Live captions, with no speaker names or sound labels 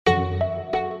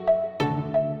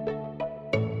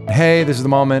Hey, this is The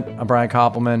Moment. I'm Brian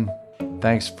Koppelman.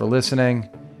 Thanks for listening.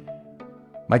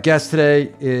 My guest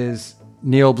today is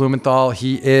Neil Blumenthal.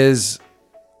 He is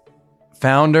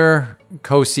founder,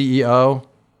 co-CEO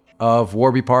of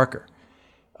Warby Parker.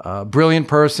 Brilliant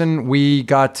person. We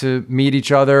got to meet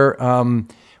each other.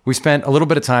 We spent a little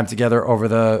bit of time together over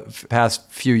the past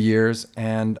few years.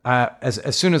 And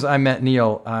as soon as I met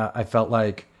Neil, I felt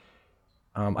like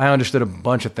I understood a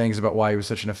bunch of things about why he was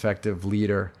such an effective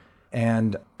leader.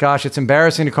 And gosh, it's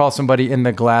embarrassing to call somebody in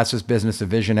the glasses business a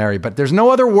visionary, but there's no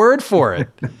other word for it.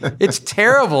 It's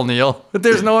terrible, Neil, but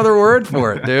there's no other word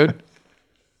for it, dude.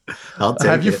 I'll take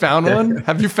Have you found one?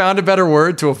 Have you found a better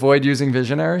word to avoid using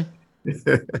visionary?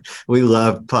 We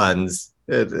love puns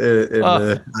in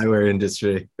the eyewear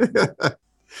industry.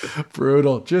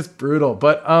 Brutal, just brutal.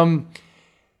 But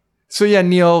so yeah,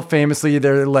 Neil famously,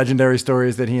 there are legendary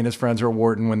stories that he and his friends were at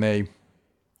Wharton when they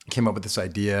came up with this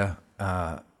idea.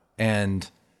 And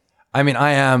I mean,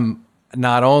 I'm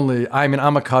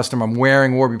a customer. I'm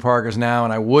wearing Warby Parkers now,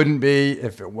 and I wouldn't be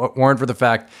if it weren't for the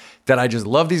fact that I just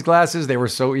love these glasses. They were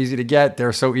so easy to get.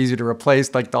 They're so easy to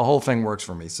replace. Like the whole thing works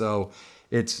for me. So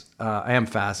I am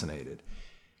fascinated.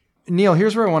 Neil,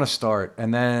 here's where I want to start.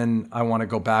 And then I want to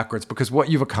go backwards because what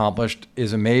you've accomplished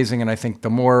is amazing. And I think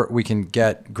the more we can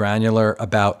get granular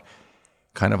about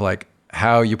kind of like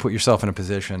how you put yourself in a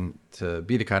position to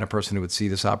be the kind of person who would see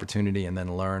this opportunity and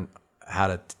then learn how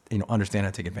to, understand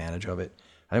how to take advantage of it,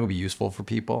 I think would be useful for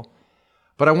people.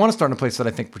 But I want to start in a place that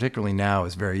I think particularly now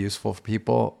is very useful for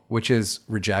people, which is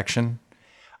rejection.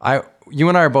 You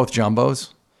and I are both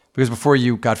jumbos because before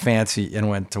you got fancy and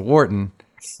went to Wharton,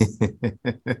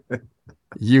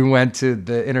 you went to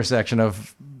the intersection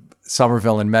of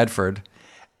Somerville and Medford.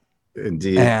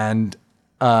 Indeed. And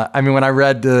when I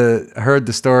heard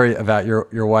the story about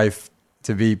your wife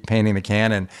to be painting the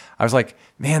cannon, I was like,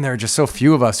 man, there are just so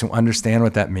few of us who understand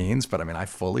what that means. But I mean, I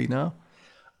fully know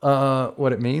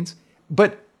what it means.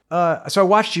 But so I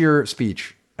watched your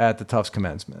speech at the Tufts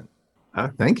commencement.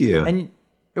 Thank you. And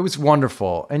it was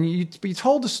wonderful. And you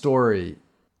told a story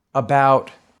about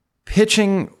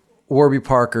pitching Warby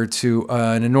Parker to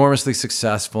an enormously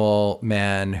successful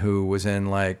man who was in,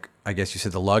 like, I guess you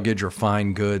said the luggage or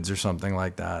fine goods or something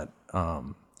like that.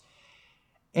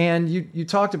 And you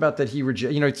talked about that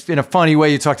it's in a funny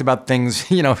way. You talked about things,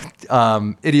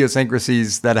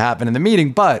 idiosyncrasies that happen in the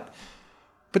meeting. But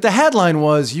the headline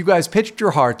was you guys pitched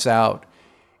your hearts out.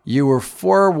 You were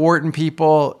for Wharton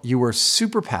people. You were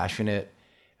super passionate.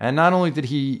 And not only did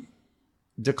he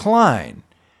decline,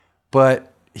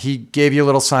 but he gave you a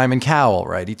little Simon Cowell,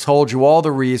 right? He told you all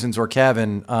the reasons, or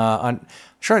Kevin,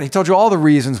 he told you all the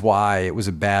reasons why it was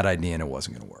a bad idea and it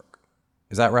wasn't going to work.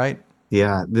 Is that right?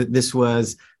 Yeah, this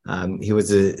was, he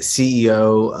was a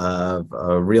CEO of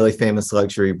a really famous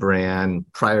luxury brand.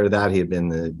 Prior to that, he had been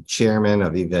the chairman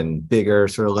of even bigger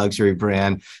sort of luxury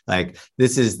brand. Like,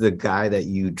 this is the guy that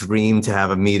you dream to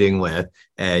have a meeting with,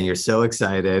 and you're so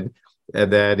excited. And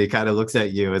then he kind of looks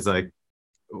at you as like,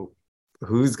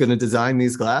 who's going to design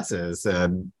these glasses?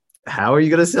 And how are you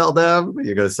going to sell them?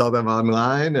 You're going to sell them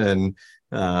online? And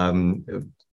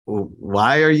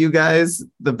why are you guys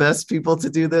the best people to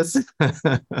do this?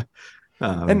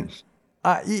 And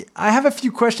I have a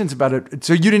few questions about it.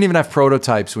 So you didn't even have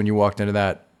prototypes when you walked into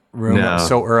that room. No. It was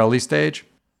so early stage.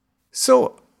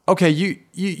 So, okay,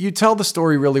 you tell the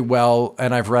story really well.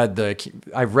 And I've read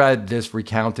this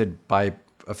recounted by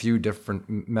a few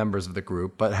different members of the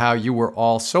group, but how you were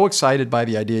all so excited by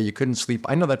the idea you couldn't sleep.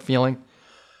 I know that feeling.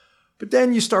 But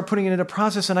then you start putting it into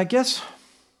process. And I guess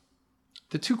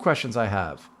the two questions I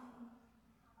have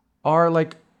are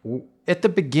like at the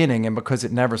beginning, and because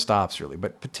it never stops really,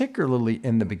 but particularly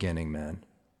in the beginning, man,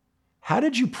 how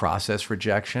did you process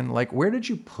rejection? Like, where did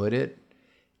you put it?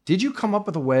 Did you come up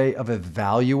with a way of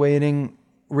evaluating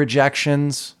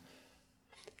rejections?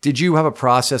 Did you have a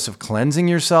process of cleansing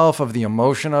yourself of the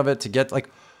emotion of it to get like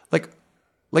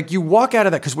you walk out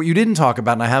of that? Because what you didn't talk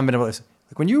about, and I haven't been able to,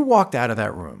 like when you walked out of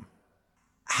that room,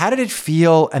 how did it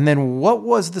feel? And then what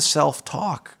was the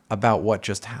self-talk about what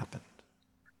just happened?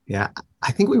 Yeah,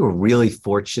 I think we were really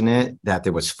fortunate that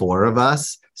there was four of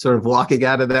us sort of walking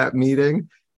out of that meeting,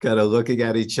 kind of looking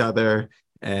at each other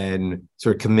and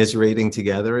sort of commiserating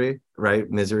together, right?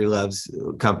 Misery loves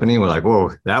company. We're like,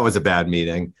 whoa, that was a bad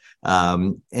meeting. I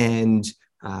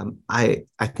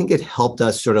think it helped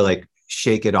us sort of like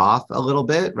shake it off a little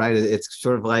bit, right? It's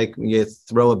sort of like you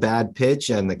throw a bad pitch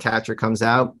and the catcher comes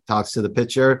out, talks to the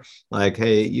pitcher, like,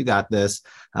 hey, you got this.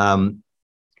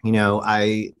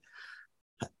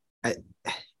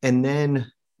 And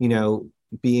then,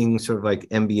 being sort of like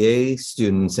MBA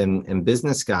students and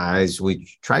business guys, we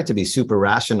tried to be super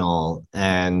rational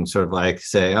and sort of like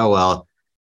say, oh, well,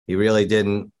 he really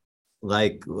didn't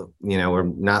like, we're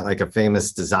not like a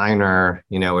famous designer,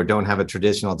 or don't have a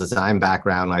traditional design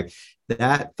background. Like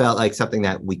that felt like something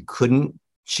that we couldn't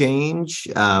change.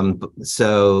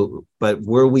 But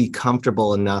were we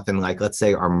comfortable enough in, like, let's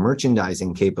say our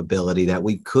merchandising capability, that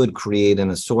we could create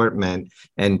an assortment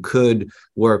and could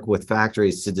work with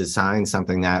factories to design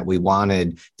something that we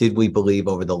wanted? Did we believe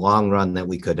over the long run that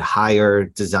we could hire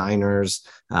designers?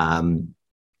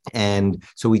 And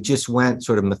so we just went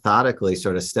sort of methodically,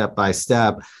 sort of step by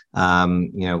step.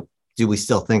 Do we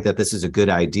still think that this is a good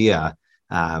idea?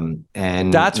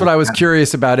 And that's what I was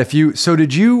curious about.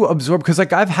 Did you absorb, because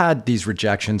like I've had these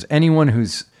rejections, anyone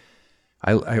who's,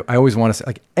 I always want to say,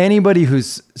 like anybody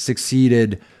who's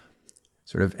succeeded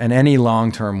sort of in any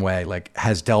long-term way, like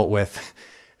has dealt with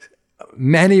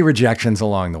many rejections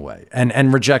along the way,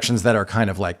 and rejections that are kind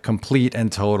of like complete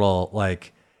and total,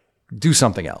 like do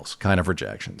something else kind of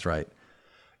rejections, right?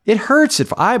 It hurts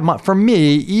for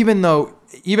me, even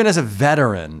as a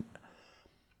veteran,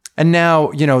 and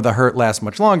now, the hurt lasts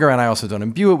much longer, and I also don't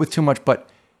imbue it with too much, but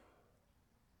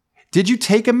did you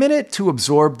take a minute to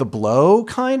absorb the blow,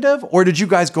 kind of? Or did you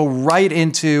guys go right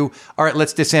into, all right,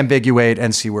 let's disambiguate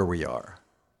and see where we are?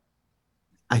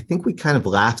 I think we kind of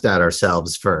laughed at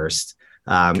ourselves first.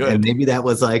 And maybe that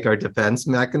was like our defense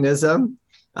mechanism.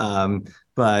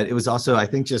 But it was also, I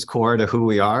think, just core to who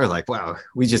we are. Like, wow,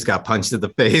 we just got punched in the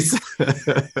face.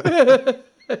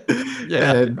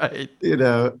 Yeah, and,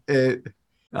 right.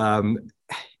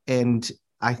 And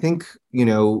I think,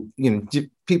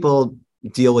 people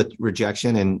deal with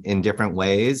rejection in different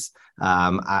ways.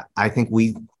 I think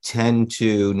we tend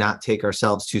to not take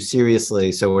ourselves too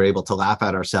seriously, so we're able to laugh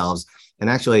at ourselves. And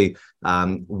actually,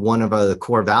 one of the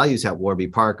core values at Warby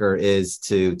Parker is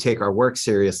to take our work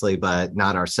seriously, but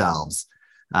not ourselves.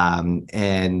 I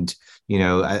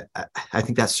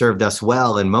think that served us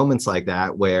well in moments like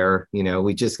that, where,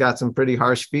 we just got some pretty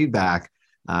harsh feedback.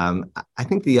 I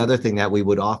think the other thing that we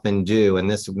would often do, and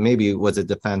this maybe was a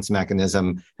defense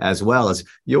mechanism as well, is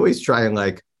you always try and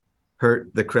like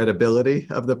hurt the credibility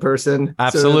of the person.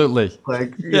 Absolutely. So,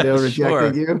 like,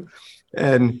 rejecting you.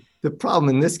 And the problem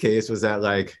in this case was that,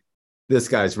 like, this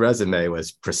guy's resume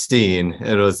was pristine.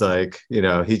 It was like, he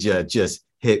just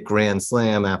hit grand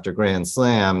slam after grand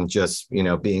slam, just,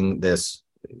 being this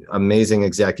amazing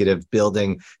executive,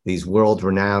 building these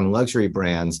world-renowned luxury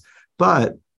brands.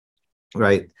 But,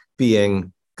 right,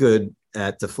 being good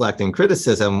at deflecting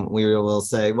criticism, we will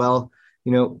say, well,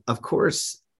 of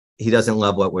course, he doesn't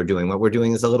love what we're doing. What we're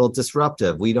doing is a little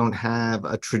disruptive. We don't have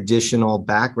a traditional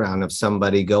background of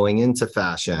somebody going into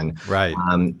fashion. Right.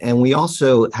 And we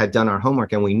also had done our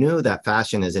homework, and we knew that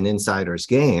fashion is an insider's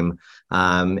game.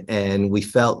 And we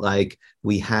felt like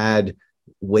we had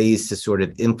ways to sort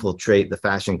of infiltrate the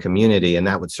fashion community, and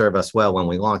that would serve us well when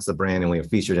we launched the brand and we were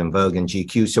featured in Vogue and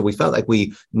GQ. So we felt like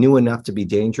we knew enough to be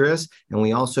dangerous. And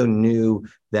we also knew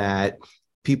that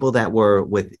people that were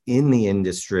within the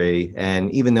industry,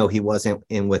 and even though he wasn't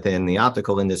within the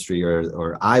optical industry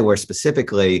or eyewear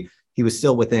specifically, he was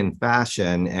still within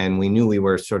fashion, and we knew we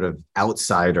were sort of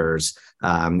outsiders.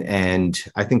 And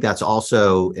I think that's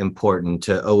also important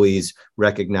to always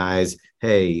recognize,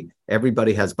 hey,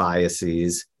 everybody has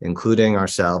biases, including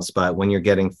ourselves. But when you're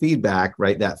getting feedback,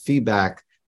 right, that feedback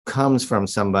comes from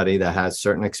somebody that has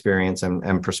certain experience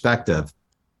and perspective.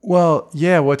 Well,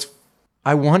 yeah,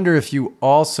 I wonder if you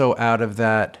also, out of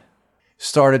that,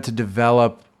 started to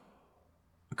develop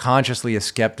consciously a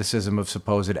skepticism of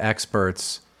supposed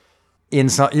experts,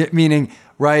 meaning,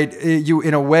 right, you,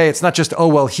 in a way, it's not just, oh,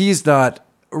 well, he's not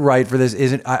right for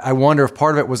this. I wonder if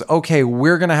part of it was, okay,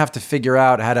 we're going to have to figure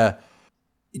out how to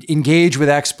engage with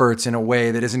experts in a way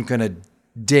that isn't going to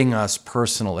ding us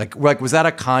personally. Like, was that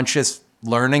a conscious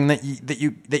learning that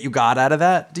you got out of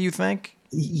that, do you think?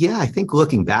 Yeah, I think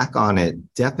looking back on it,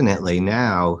 definitely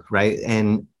now, right?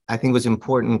 And I think it was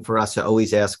important for us to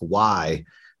always ask why,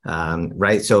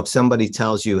 right? So if somebody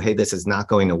tells you, hey, this is not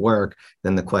going to work,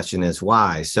 then the question is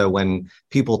why. So when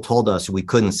people told us we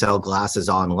couldn't sell glasses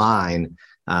online,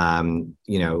 on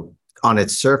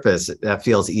its surface, that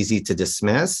feels easy to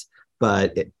dismiss.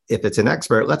 But if it's an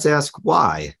expert, let's ask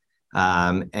why.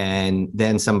 And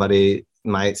then somebody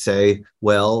might say,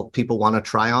 well, people want to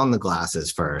try on the glasses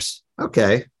first.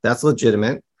 Okay, that's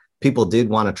legitimate. People did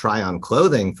want to try on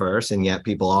clothing first, and yet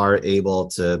people are able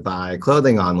to buy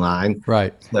clothing online.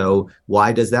 Right. So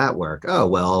why does that work? Oh,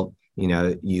 well,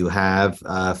 you have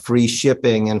free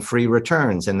shipping and free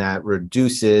returns, and that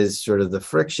reduces sort of the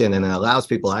friction, and it allows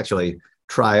people to actually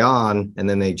try on and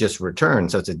then they just return.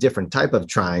 So it's a different type of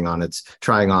trying on. It's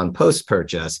trying on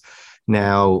post-purchase.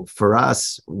 Now, for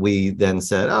us, we then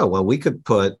said, oh, well, we could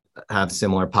have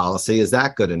similar policy. Is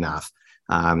that good enough?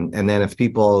 And then if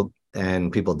people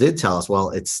did tell us,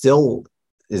 well, it still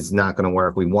is not going to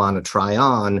work. We want to try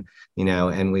on,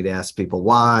 and we'd ask people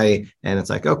why. And it's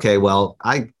like, okay, well,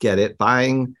 I get it.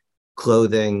 Buying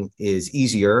clothing is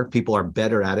easier. People are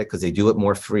better at it because they do it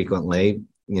more frequently.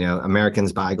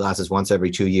 Americans buy glasses once every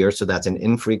 2 years. So that's an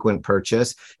infrequent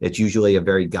purchase. It's usually a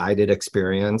very guided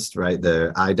experience, right?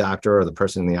 The eye doctor or the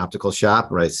person in the optical shop,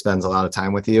 right, spends a lot of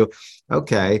time with you.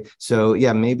 Okay. So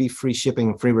yeah, maybe free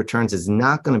shipping, free returns is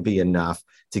not going to be enough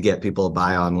to get people to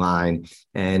buy online.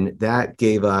 And that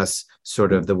gave us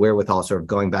sort of the wherewithal, sort of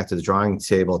going back to the drawing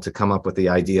table to come up with the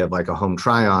idea of like a home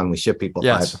try on. We ship people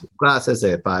 5 glasses,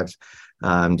 they have 5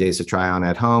 days to try on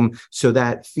at home. So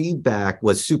that feedback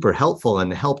was super helpful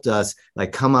and helped us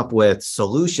like come up with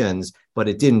solutions, but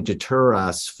it didn't deter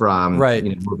us from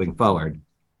moving forward.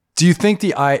 Do you think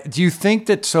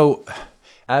that so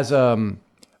as a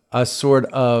sort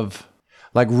of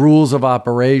like rules of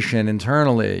operation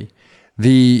internally,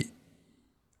 the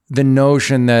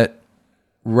notion that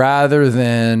rather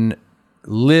than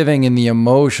living in the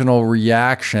emotional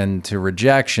reaction to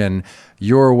rejection,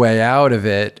 your way out of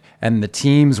it and the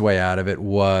team's way out of it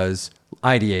was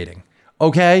ideating.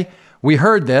 Okay, we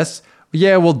heard this.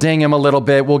 Yeah, we'll ding him a little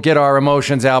bit. We'll get our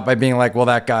emotions out by being like, well,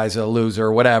 that guy's a loser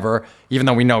or whatever, even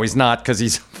though we know he's not because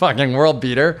he's a fucking world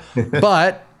beater.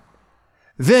 But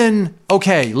then,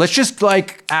 okay, let's just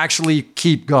like actually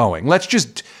keep going. Let's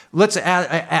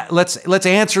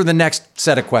answer the next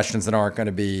set of questions that aren't going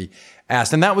to be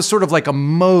asked. And that was sort of like a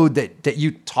mode that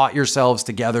you taught yourselves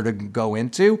together to go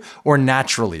into or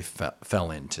naturally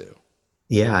fell into.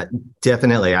 Yeah,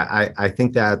 definitely. I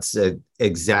think that's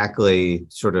exactly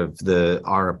sort of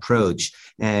our approach.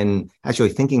 And actually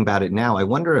thinking about it now, I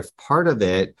wonder if part of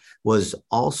it was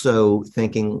also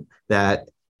thinking that,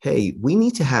 hey, we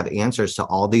need to have answers to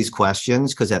all these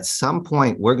questions because at some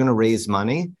point we're going to raise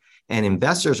money and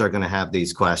investors are going to have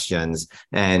these questions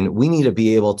and we need to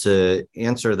be able to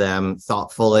answer them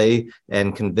thoughtfully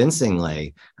and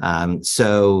convincingly.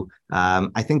 So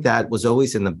I think that was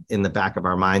always in the back of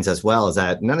our minds as well, is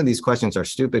that none of these questions are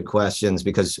stupid questions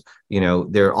because,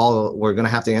 we're going to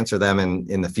have to answer them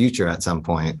in the future at some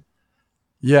point.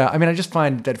 Yeah. I mean, I just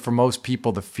find that for most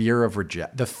people, the fear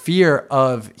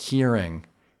of hearing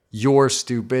you're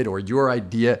stupid or your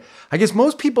idea, I guess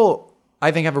most people,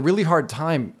 I think, have a really hard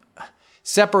time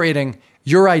separating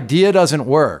your idea doesn't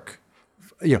work,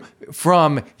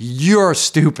 from you're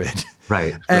stupid.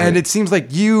 Right. And it seems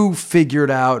like you figured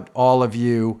out, all of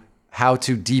you, how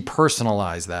to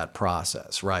depersonalize that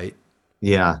process, right?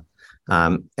 Yeah.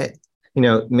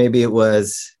 Maybe it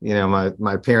was,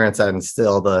 my parents had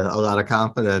instilled a lot of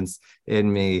confidence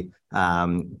in me.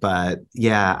 But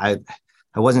yeah,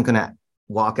 I wasn't going to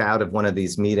walk out of one of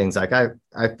these meetings. Like I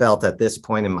felt at this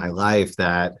point in my life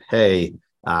that, hey,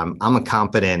 I'm a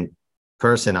competent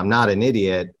person. I'm not an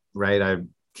idiot, right? I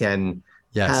can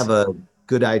have a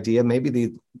good idea. Maybe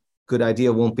the good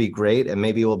idea won't be great and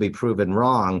maybe it will be proven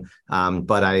wrong.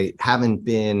 But I haven't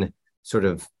been sort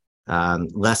of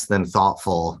less than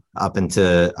thoughtful up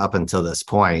until this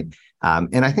point.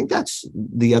 And I think that's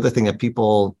the other thing that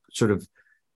people sort of,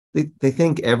 they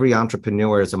think every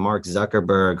entrepreneur is a Mark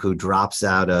Zuckerberg who drops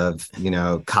out of,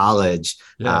 college.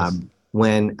 Yes.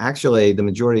 When actually the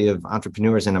majority of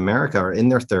entrepreneurs in America are in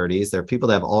their 30s. They're people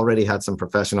that have already had some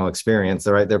professional experience.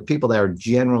 They're people that are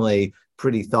generally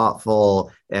pretty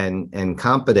thoughtful and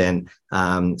competent.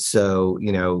 So,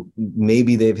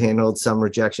 maybe they've handled some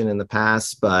rejection in the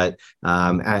past, but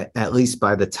at least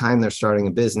by the time they're starting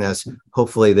a business,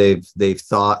 hopefully they've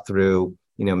thought through,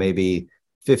 maybe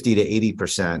 50 to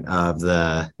 80% of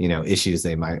the, issues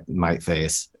they might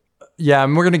face. Yeah,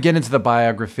 and we're going to get into the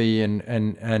biography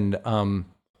and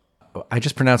I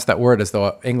just pronounced that word as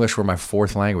though English were my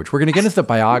fourth language. We're going to get into the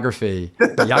biography.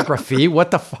 Biography? What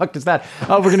the fuck is that?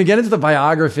 We're going to get into the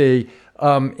biography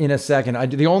in a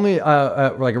second. The only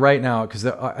like right now, because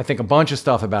I think a bunch of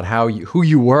stuff about who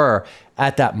you were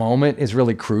at that moment is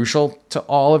really crucial to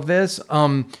all of this.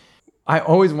 I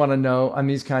always want to know on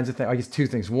these kinds of things. I guess 2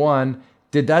 things. One,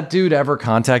 did that dude ever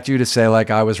contact you to say like,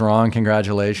 I was wrong,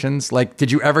 congratulations? Like,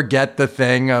 did you ever get the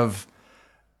thing of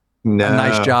no. A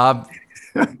nice job?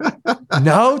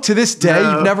 No, to this day,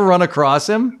 You've never run across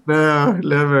him? No,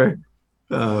 never.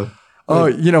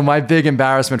 Oh, my big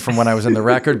embarrassment from when I was in the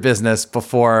record business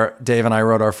before Dave and I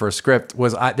wrote our first script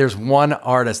was there's one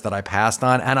artist that I passed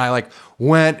on, and I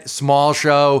went small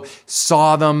show,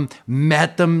 saw them,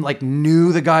 met them,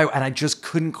 knew the guy, and I just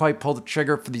couldn't quite pull the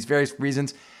trigger for these various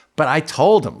reasons. But I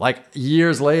told him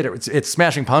years later, it's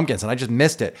Smashing Pumpkins, and I just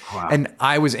missed it. Wow. And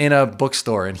I was in a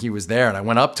bookstore and he was there, and I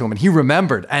went up to him and he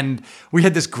remembered, and we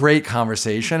had this great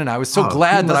conversation, and I was so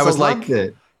glad that I was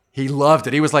he loved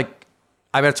it. He was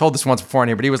I've told this once before in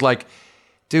here, but he was like,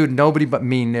 dude, nobody but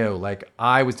me knew.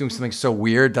 I was doing something so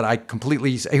weird that I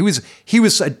completely, he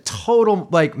was a total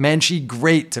menschy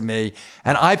great to me.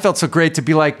 And I felt so great to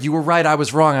be you were right, I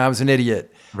was wrong, I was an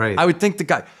idiot. Right. I would think the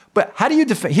guy, but how do you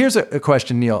defend, here's a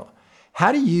question, Neil.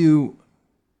 How do you,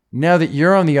 now that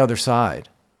you're on the other side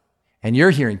and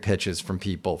you're hearing pitches from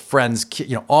people, friends,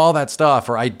 all that stuff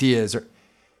or ideas,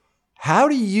 how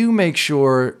do you make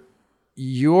sure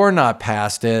you're not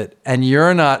past it and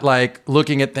you're not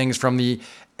looking at things from the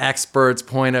expert's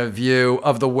point of view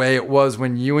of the way it was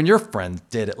when you and your friend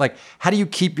did it? How do you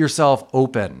keep yourself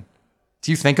open?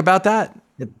 Do you think about that?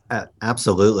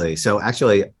 Absolutely. So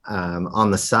actually, on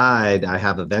the side, I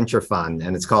have a venture fund,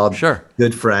 and it's called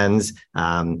Good Friends.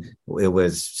 It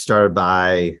was started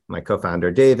by my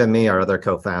co-founder Dave and me, our other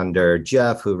co-founder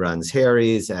Jeff, who runs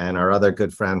Harry's, and our other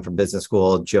good friend from business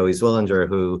school, Joey Zwillinger,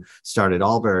 who started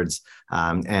Allbirds.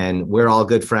 And we're all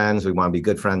good friends. We want to be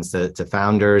good friends to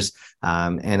founders.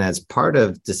 And as part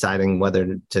of deciding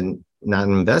whether to not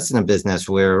invest in a business,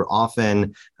 we're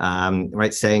often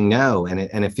saying no, and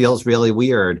it feels really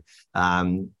weird.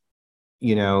 I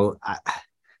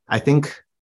think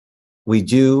we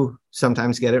do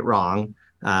sometimes get it wrong,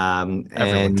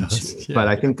 does, yeah. But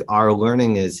I think our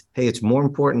learning is, hey, it's more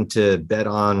important to bet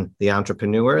on the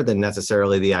entrepreneur than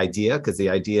necessarily the idea, because the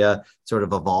idea sort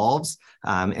of evolves.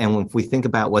 And if we think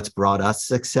about what's brought us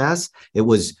success, it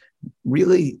was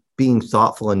really being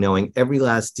thoughtful and knowing every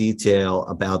last detail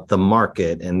about the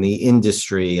market and the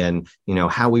industry and,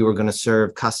 how we were going to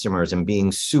serve customers and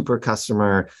being super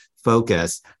customer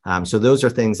focused. So those are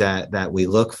things that we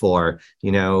look for.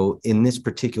 In this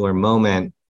particular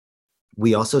moment,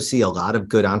 we also see a lot of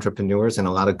good entrepreneurs and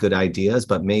a lot of good ideas,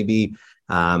 but maybe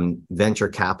venture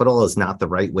capital is not the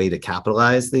right way to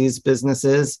capitalize these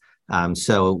businesses.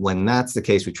 So when that's the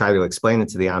case, we try to explain it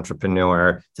to the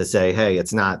entrepreneur to say, hey,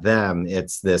 it's not them,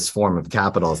 it's this form of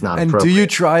capital. It's not appropriate. And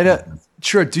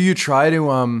do you try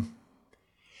to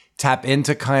tap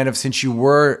into kind of, since you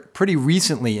were pretty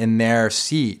recently in their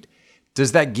seat,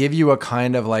 does that give you a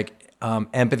kind of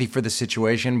empathy for the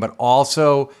situation, but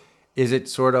also is it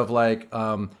sort of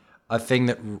a thing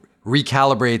that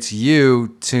recalibrates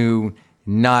you to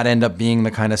not end up being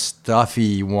the kind of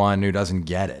stuffy one who doesn't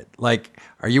get it?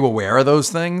 Are you aware of those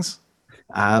things?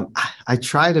 I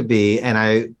try to be, and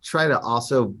I try to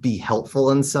also be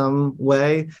helpful in some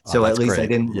way. So at least great. I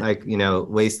didn't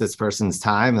waste this person's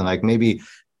time, and maybe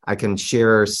I can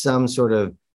share some sort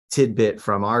of tidbit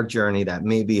from our journey that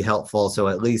may be helpful. So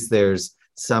at least there's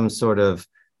some sort of,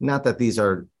 not that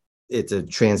it's a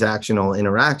transactional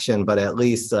interaction, but at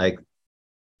least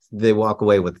they walk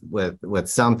away with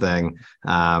something,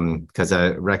 because I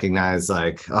recognize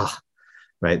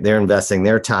they're investing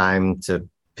their time to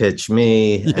pitch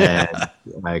me and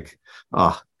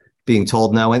being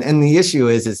told no. And the issue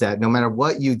is that no matter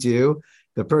what you do,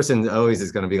 the person always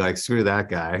is going to be screw that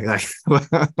guy.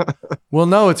 Well,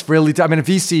 no, it's really,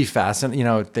 VC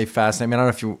fascinating, they fascinate me. I don't know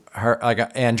if you heard,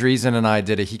 Andreessen and I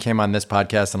did it. He came on this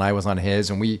podcast and I was on his,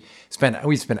 and we spent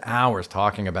hours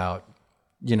talking about,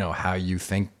 how you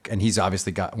think. And he's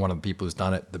obviously got one of the people who's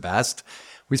done it the best.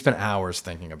 We spent hours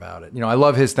thinking about it. I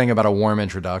love his thing about a warm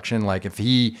introduction.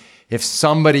 If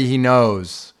somebody he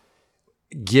knows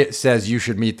says you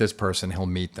should meet this person, he'll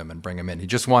meet them and bring them in. He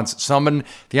just wants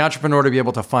the entrepreneur, to be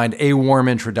able to find a warm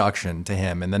introduction to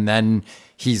him, and then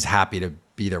he's happy to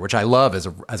be there, which I love as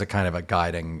a kind of a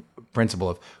guiding principle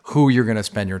of who you're going to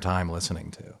spend your time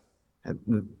listening to.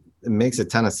 It makes a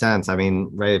ton of sense.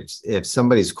 If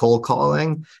somebody's cold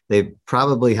calling, they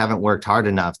probably haven't worked hard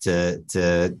enough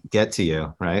to get to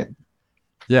you, right?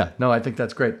 Yeah, no, I think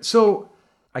that's great. So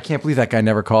I can't believe that guy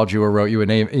never called you or wrote you an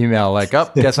email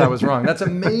guess I was wrong. That's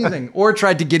amazing. Or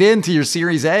tried to get into your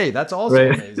Series A. That's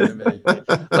also amazing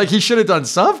to me. He should have done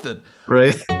something.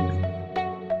 Right.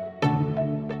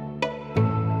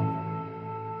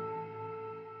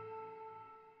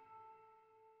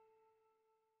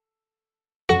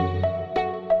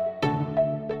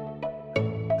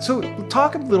 So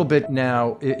talk a little bit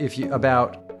now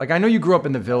about I know you grew up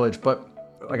in the Village, but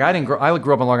I grew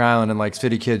up on Long Island, and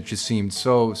city kids just seemed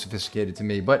so sophisticated to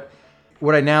me. But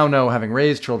what I now know, having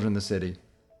raised children in the city,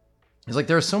 is like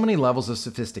there are so many levels of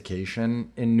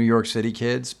sophistication in New York City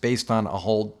kids based on a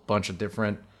whole bunch of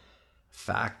different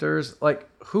factors. Like,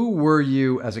 who were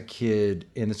you as a kid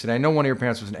in the city? I know one of your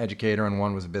parents was an educator and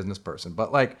one was a business person,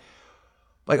 but like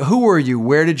who were you?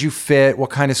 Where did you fit? What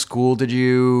kind of school did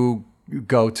you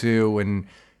go to? And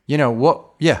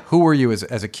who were you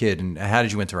as a kid, and how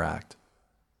did you interact?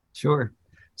 Sure.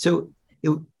 So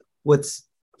what's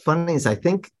funny is I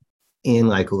think in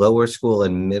like lower school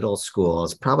and middle school,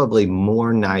 it's probably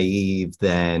more naive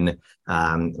than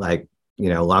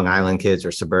Long Island kids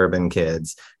or suburban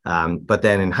kids. But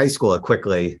then in high school, it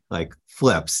quickly like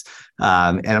flips.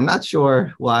 And I'm not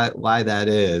sure why that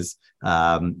is.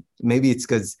 Maybe it's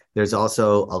because there's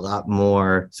also a lot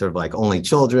more sort of like only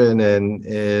children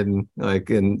in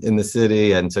the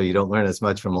city, and so you don't learn as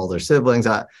much from older siblings.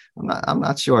 I'm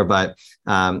not sure, but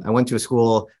I went to a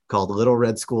school called Little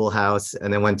Red Schoolhouse,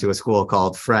 and then went to a school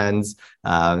called Friends.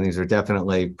 These are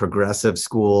definitely progressive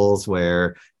schools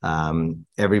where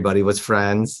everybody was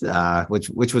friends,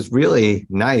 which was really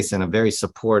nice and a very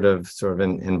supportive sort of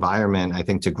an environment, I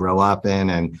think, to grow up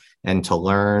in and to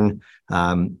learn.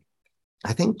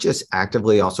 I think just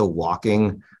actively also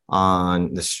walking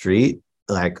on the street,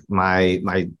 like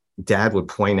my dad would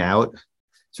point out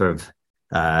sort of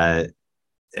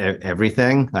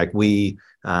everything. Like we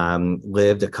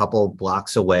lived a couple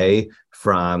blocks away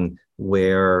from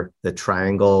where the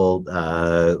Triangle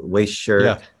waist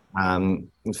shirt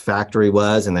factory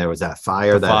was, and there was that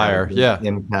fire had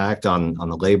impact on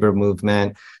the labor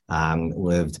movement.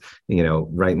 Lived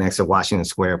right next to Washington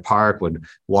Square Park, would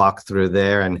walk through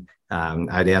there, and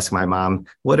I'd ask my mom,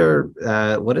 what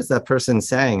is that person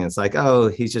saying? It's like, oh,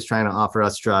 he's just trying to offer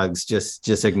us drugs.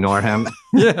 Just ignore him.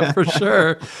 Yeah, for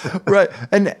sure. Right.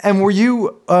 And were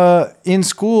you in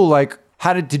school? Like,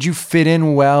 did you fit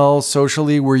in well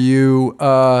socially? Were you,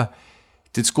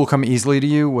 did school come easily to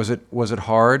you? Was it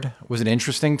hard? Was it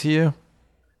interesting to you?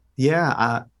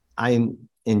 Yeah, I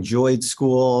enjoyed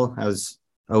school. I was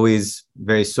always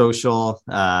very social.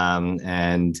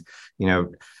 And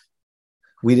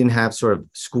we didn't have sort of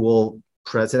school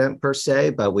president per se,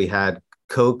 but we had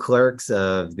co-clerks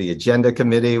of the agenda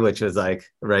committee, which was like,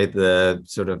 right, the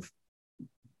sort of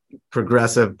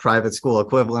progressive private school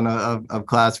equivalent of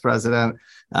class president.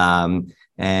 I've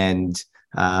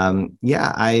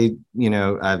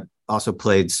also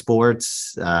played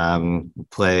sports,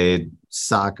 played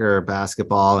soccer,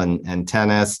 basketball, and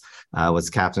tennis. Was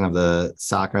captain of the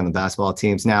soccer and the basketball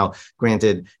teams. Now,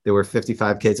 granted, there were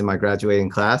 55 kids in my graduating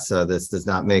class, so this does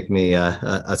not make me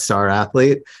a star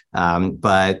athlete.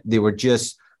 But they were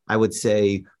just, I would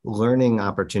say, learning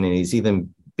opportunities,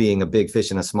 even being a big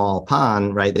fish in a small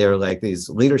pond, right? They were like these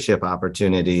leadership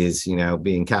opportunities,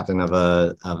 being captain of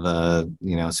a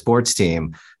sports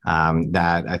team,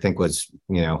 that I think was,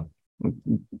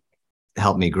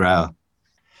 helped me grow.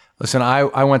 Listen,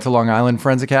 I went to Long Island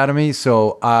Friends Academy,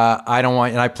 so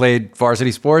and I played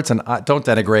varsity sports, and don't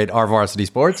denigrate our varsity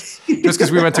sports just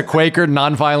because we went to Quaker,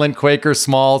 nonviolent Quaker,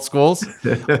 small schools.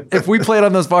 If we played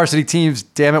on those varsity teams,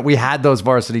 damn it, we had those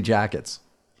varsity jackets.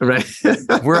 Right.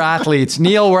 We're athletes.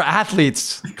 Neil, we're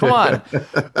athletes. Come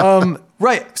on.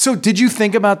 Right. So did you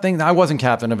think about things? I wasn't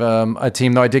captain of a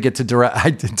team, though I did get to direct.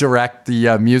 I did direct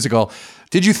the musical.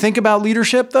 Did you think about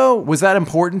leadership, though? Was that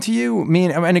important to you? I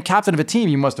mean, a captain of a team,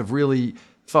 you must have really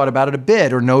thought about it a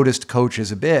bit or noticed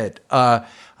coaches a bit. I'm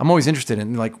always interested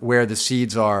in like where the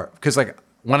seeds are. Because like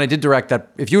when I did direct that,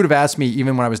 if you would have asked me,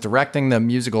 even when I was directing the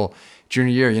musical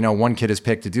junior year, one kid is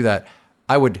picked to do that,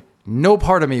 no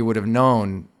part of me would have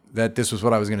known that this was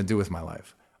what I was going to do with my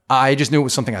life. I just knew it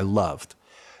was something I loved.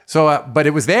 So, but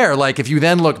it was there. Like if you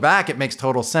then look back, it makes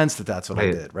total sense that that's what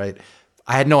I did, right?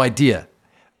 I had no idea.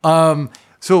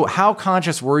 So how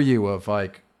conscious were you of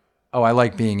like, oh, I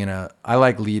like leading,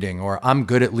 or I'm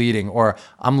good at leading, or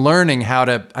I'm learning how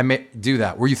to do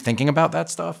that? Were you thinking about that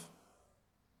stuff?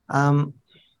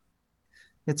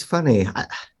 It's funny.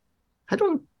 I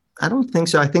don't think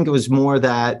so. I think it was more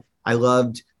that I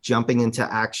loved jumping into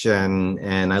action,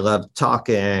 and I loved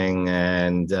talking,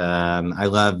 and I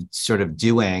loved sort of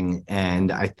doing.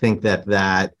 And I think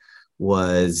that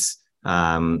was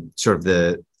sort of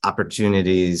the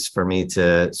opportunities for me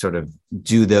to sort of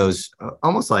do those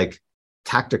almost like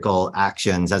tactical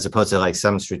actions, as opposed to like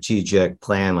some strategic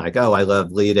plan, like, oh, I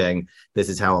love leading, this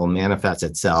is how it'll manifest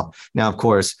itself. Now, of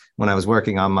course, when I was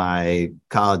working on my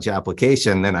college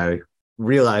application, then I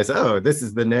realized, oh, this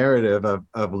is the narrative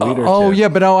of leadership. Oh yeah,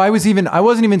 but no, I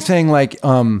wasn't even saying like,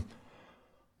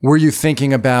 were you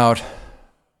thinking about,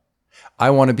 I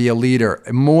want to be a leader?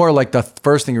 More like the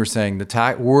first thing you were saying,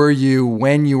 were you,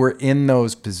 when you were in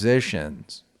those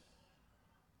positions,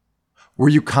 were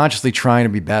you consciously trying to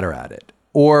be better at it?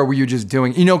 Or were you just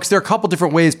doing, because there are a couple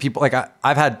different ways people, like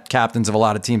I've had captains of a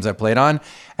lot of teams I played on,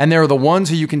 and there are the ones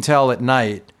who you can tell at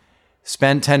night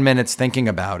spend 10 minutes thinking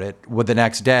about it with the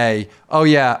next day. Oh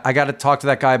yeah, I got to talk to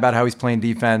that guy about how he's playing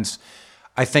defense.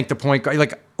 I think the point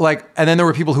guard, and then there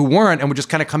were people who weren't and would just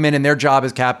kind of come in and their job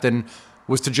as captain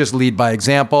was to just lead by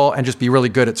example and just be really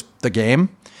good at the game.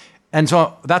 And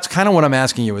so that's kind of what I'm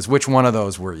asking you is which one of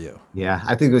those were you? Yeah,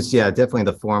 I think it was, definitely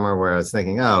the former where I was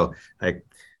thinking,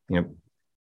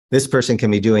 this person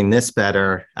can be doing this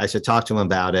better. I should talk to him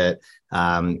about it.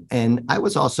 And I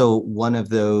was also one of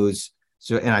those,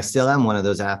 and I still am one of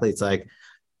those athletes. Like,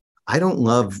 I don't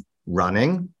love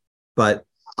running, but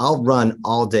I'll run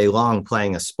all day long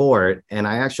playing a sport. And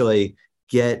I actually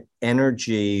get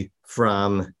energy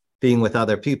from being with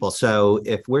other people. So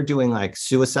if we're doing like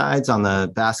suicides on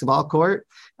the basketball court,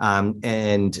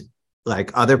 and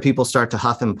like other people start to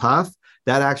huff and puff,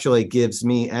 that actually gives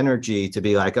me energy to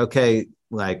be like, okay,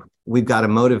 like we've got to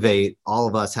motivate, all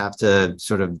of us have to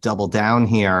sort of double down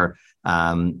here.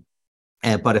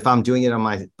 But if I'm doing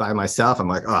it by myself, I'm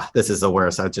like, oh, this is the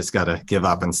worst. I've just got to give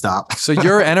up and stop. So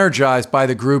you're energized by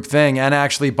the group thing and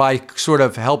actually by sort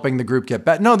of helping the group get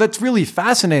better. No, that's really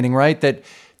fascinating, right?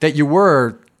 That you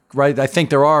were, right? I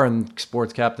think there are in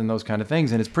sports captain, those kind of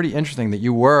things. And it's pretty interesting that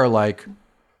you were like,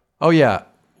 oh yeah,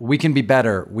 we can be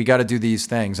better. We got to do these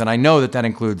things. And I know that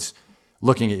includes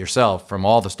looking at yourself from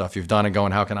all the stuff you've done and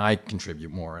going, how can I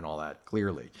contribute more and all that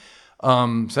clearly.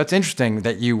 So that's interesting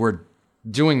that you were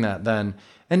doing that then.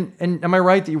 And am I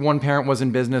right that one parent was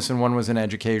in business and one was in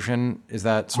education? Is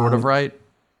that sort of right?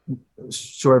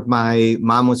 Sort of. My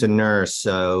mom was a nurse,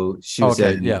 so she was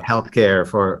in healthcare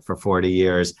for 40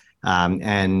 years.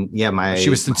 She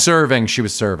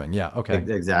was serving. Yeah. Okay.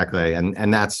 Exactly.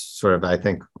 And that's sort of, I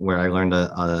think, where I learned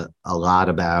a lot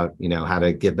about, how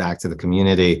to give back to the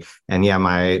community. And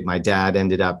my dad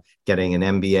ended up getting an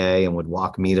MBA and would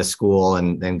walk me to school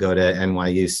and then go to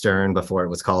NYU Stern before it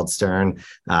was called Stern.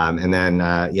 And then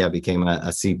became a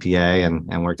CPA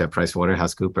and worked at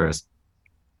PricewaterhouseCoopers.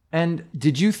 And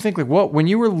did you think when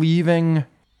you were leaving,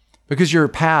 because your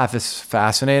path is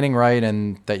fascinating, right?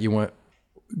 And that you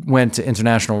went to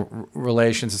international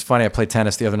relations. It's funny, I played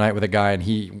tennis the other night with a guy and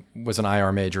he was an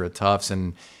IR major at Tufts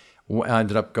and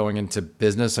ended up going into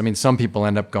business. I mean, some people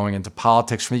end up going into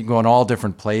politics. You can go in all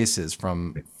different places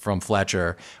from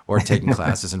Fletcher or taking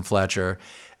classes in Fletcher.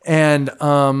 And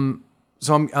when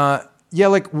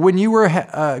you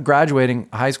were graduating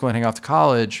high school and heading off to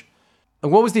college,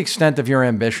 what was the extent of your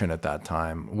ambition at that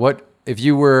time? What, if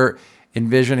you were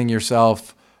envisioning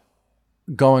yourself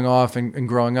going off and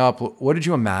growing up, what did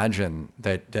you imagine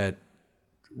that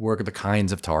were the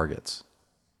kinds of targets?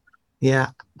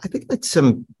 Yeah, I think that's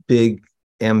some big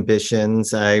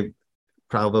ambitions. I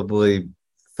probably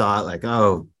thought like,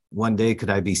 oh, one day could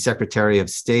I be Secretary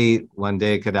of State? One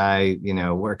day could I,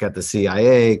 work at the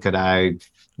CIA? Could I,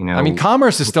 I mean,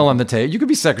 commerce is still on the table. You could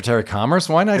be Secretary of Commerce.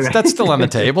 Why not? Right. That's still on the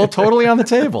table. Totally on the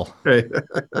table. Right.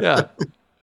 Yeah.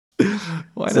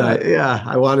 Why not?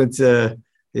 I wanted to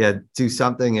do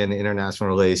something in international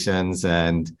relations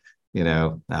and,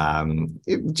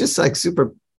 just like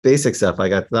super basic stuff.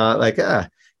 Like I thought like,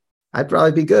 I'd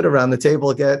probably be good around the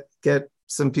table, get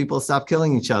some people stop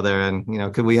killing each other.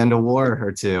 And, could we end a war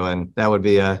or two? And that would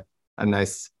be a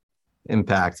nice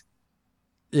impact.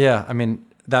 Yeah. I mean,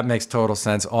 that makes total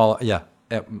sense.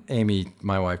 Amy,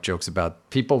 my wife, jokes about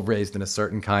people raised in a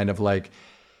certain kind of like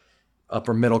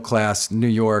upper middle class New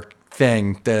York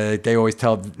thing that they always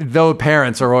tell, though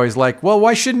parents are always like, well,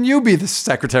 why shouldn't you be the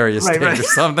Secretary of State or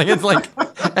something? It's like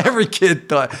every kid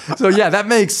thought. So yeah, that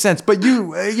makes sense. But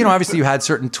you obviously you had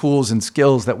certain tools and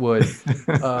skills that would,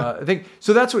 I think,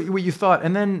 so that's what you thought.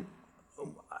 And then,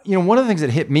 one of the things that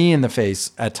hit me in the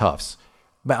face at Tufts,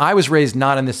 but I was raised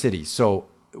not in the city. So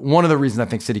one of the reasons I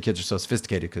think city kids are so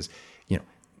sophisticated, because,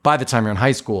 by the time you're in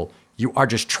high school, you are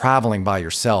just traveling by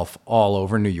yourself all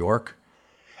over New York.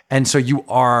 And so you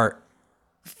are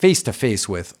face to face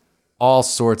with all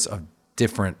sorts of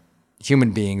different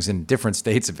human beings in different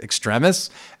states of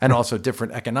extremis and also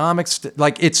different economics.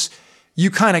 Like you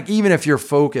kind of, even if you're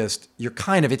focused,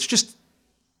 it's just,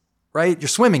 right? You're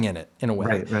swimming in it in a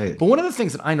way. Right. But one of the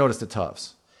things that I noticed at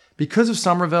Tufts, because of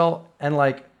Somerville and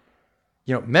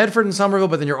Medford and Somerville,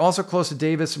 but then you're also close to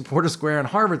Davis and Porter Square and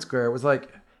Harvard Square, it was like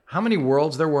how many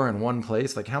worlds there were in one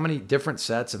place, like how many different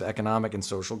sets of economic and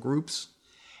social groups.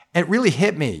 And it really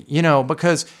hit me,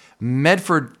 because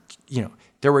Medford,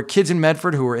 there were kids in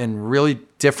Medford who were in really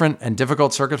different and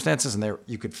difficult circumstances, and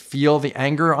you could feel the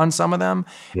anger on some of them.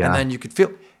 Yeah. And then you could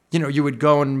feel, you would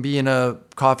go and be in a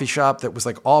coffee shop that was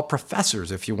like all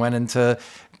professors. If you went into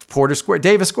Porter Square,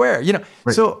 Davis Square,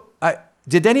 Right. So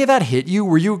did any of that hit you?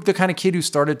 Were you the kind of kid who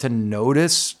started to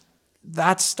notice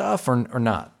that stuff or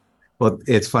not? Well,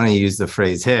 it's funny you use the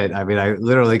phrase hit. I mean, I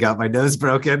literally got my nose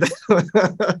broken.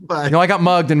 But I got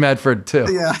mugged in Medford too.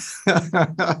 yeah.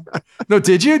 No,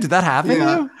 did you? Did that happen to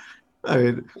Yeah. you? I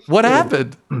mean, What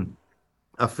happened?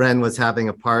 a friend was having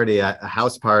a party, a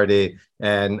house party,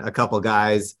 and a couple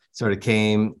guys sort of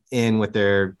came in with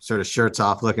their sort of shirts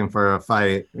off looking for a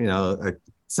fight,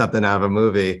 something out of a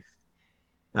movie.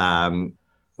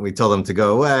 We told them to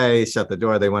go away, shut the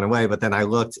door, they went away. But then I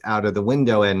looked out of the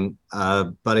window and a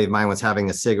buddy of mine was having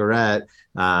a cigarette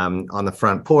on the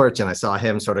front porch, and I saw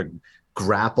him sort of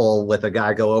grapple with a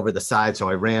guy go over the side. So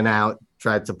I ran out,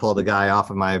 tried to pull the guy off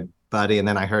of my buddy, and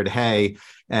then I heard, "Hey,"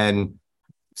 and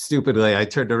stupidly I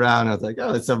turned around and I was like,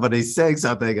 "Oh, somebody's saying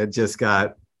something," and just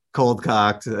got cold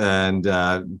cocked and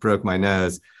broke my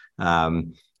nose.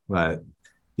 But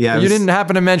yeah, You didn't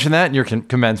happen to mention that in your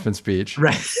commencement speech.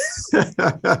 right.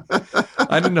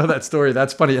 I didn't know that story.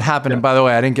 That's funny. It happened. And by the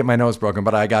way, I didn't get my nose broken,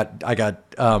 but I got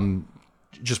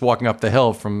just walking up the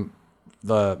hill from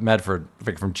the Medford, I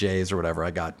think from Jay's or whatever,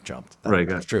 I got jumped.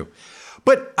 That's true.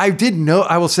 But I did know,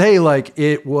 I will say, like,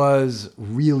 it was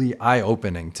really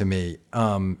eye-opening to me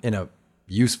in a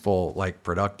useful, like,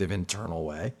 productive, internal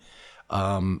way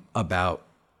about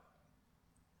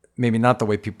maybe not the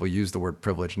way people use the word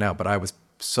privilege now, but I was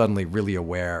suddenly really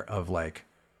aware of, like,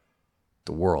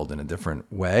 the world in a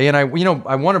different way. And I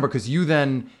wonder, because you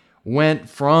then went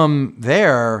from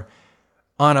there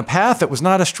on a path that was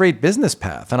not a straight business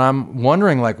path. And I'm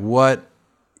wondering, like,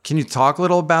 can you talk a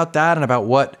little about that and about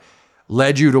what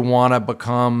led you to want to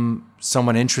become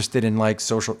someone interested in, like,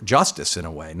 social justice in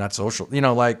a way, not social,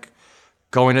 like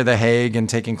going to The Hague and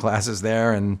taking classes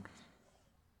there? And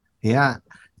Yeah.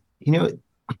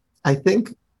 I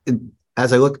think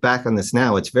as I look back on this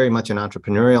now, it's very much an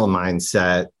entrepreneurial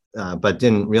mindset, but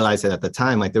didn't realize it at the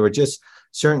time. Like, there were just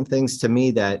certain things to me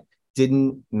that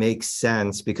didn't make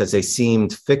sense because they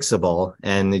seemed fixable,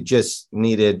 and it just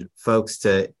needed folks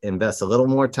to invest a little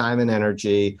more time and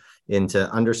energy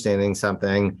into understanding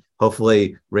something,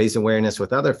 hopefully raise awareness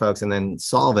with other folks, and then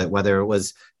solve it, whether it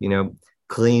was,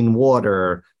 clean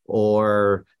water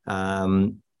or,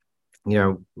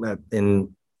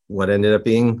 in what ended up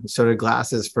being sort of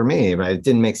glasses for me, right? It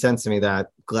didn't make sense to me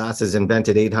that glasses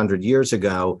invented 800 years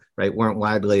ago, right, weren't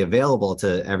widely available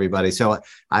to everybody. So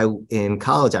in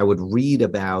college, I would read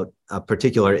about a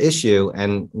particular issue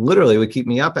and literally would keep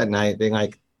me up at night being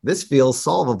like, this feels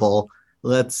solvable.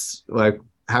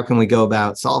 How can we go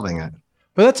about solving it?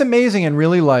 But that's amazing. And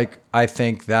really, like, I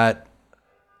think that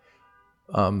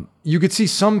you could see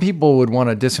some people would want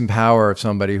to disempower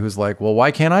somebody who's like, well,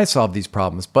 why can't I solve these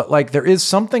problems? But, like, there is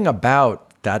something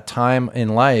about that time in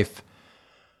life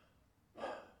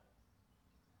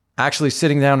actually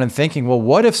sitting down and thinking, well,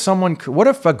 what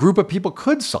if a group of people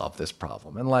could solve this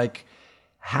problem? And, like,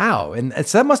 how? And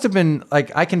so that must have been,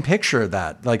 like, I can picture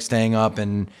that, like, staying up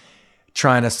and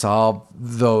trying to solve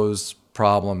those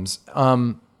problems.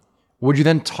 Would you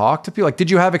then talk to people? Like, did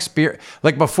you have experience?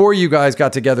 Like, before you guys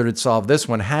got together to solve this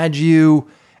one, had you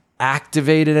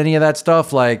activated any of that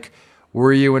stuff? Like,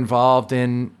 were you involved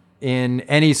in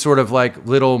any sort of, like,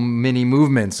 little mini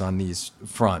movements on these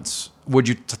fronts? Would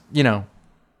you, Yeah,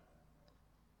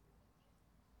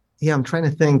 I'm trying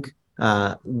to think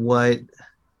what.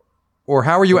 Or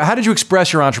how did you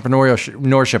express your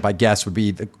entrepreneurship, I guess, would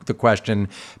be the question,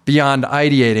 beyond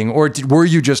ideating? Or were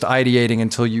you just ideating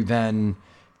until you then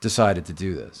decided to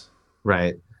do this?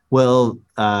 Right. Well,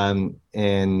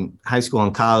 in high school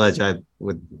and college, I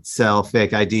would sell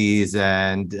fake IDs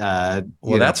and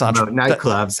that's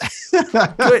nightclubs.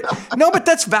 Good. No, but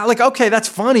that's like, okay, that's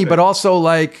funny, but also,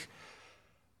 like,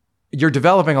 you're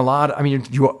developing a lot. I mean,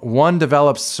 one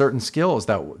develops certain skills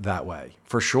that way,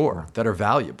 for sure, that are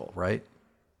valuable, right?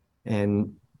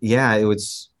 And yeah, it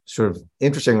was sort of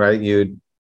interesting, right? You'd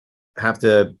have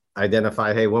to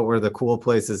identify, hey, what were the cool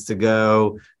places to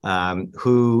go?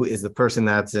 Who is the person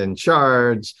that's in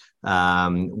charge?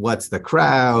 What's the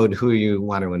crowd? Who you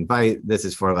want to invite? This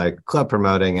is for, like, club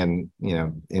promoting and,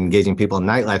 engaging people in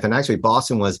nightlife. And actually,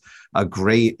 Boston was a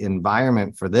great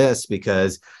environment for this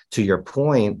because, to your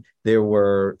point, there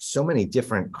were so many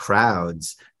different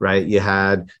crowds, right? You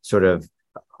had sort of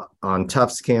on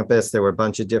Tufts campus, there were a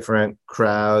bunch of different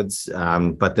crowds,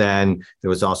 but then there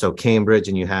was also Cambridge,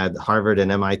 and you had Harvard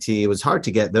and MIT. It was hard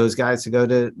to get those guys to go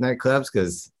to nightclubs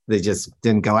because they just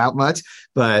didn't go out much,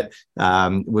 but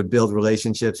would build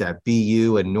relationships at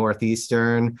BU and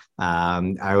Northeastern.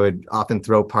 I would often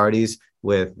throw parties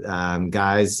with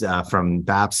guys from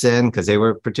Babson because they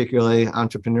were particularly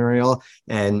entrepreneurial.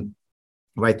 And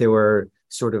right, there were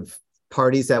sort of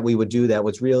parties that we would do that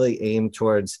was really aimed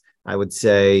towards, I would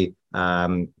say,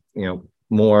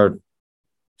 more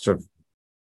sort of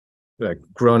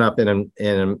grown up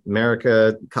in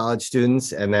America college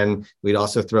students. And then we'd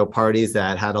also throw parties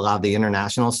that had a lot of the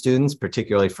international students,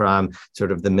 particularly from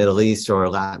sort of the Middle East or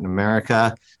Latin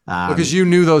America. Because you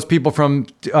knew those people from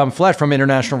Fletch, from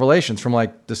international relations, from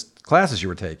like the classes you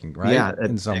were taking, right? Yeah,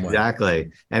 in some way.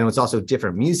 Exactly. And it was also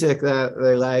different music that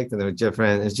they liked, and they were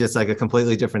different. It's just like a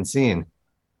completely different scene.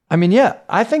 I mean, yeah,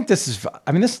 I think this is,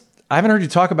 I mean, this, I haven't heard you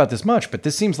talk about this much, but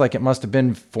this seems like it must have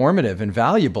been formative and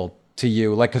valuable to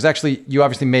you. Like, because actually you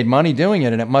obviously made money doing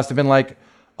it, and it must have been like,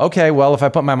 okay, well, if I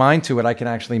put my mind to it, I can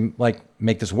actually like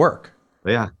make this work.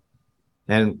 Yeah.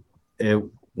 And it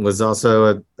was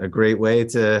also a great way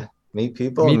to meet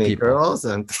people. Girls.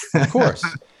 And of course.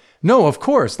 No, of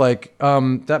course. Like,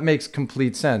 that makes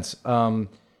complete sense.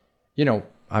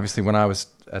 Obviously when I was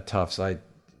at Tufts,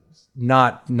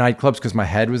 not nightclubs because my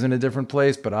head was in a different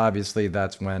place, but obviously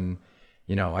that's when,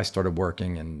 I started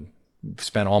working and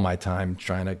spent all my time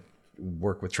trying to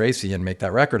work with Tracy and make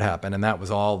that record happen. And that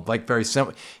was all like very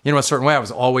simple, a certain way. I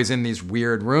was always in these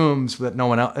weird rooms with no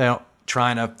one else,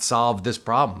 trying to solve this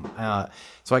problem.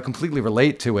 So I completely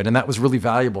relate to it. And that was really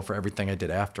valuable for everything I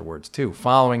did afterwards too.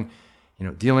 Following,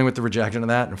 dealing with the rejection of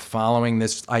that and following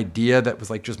this idea that was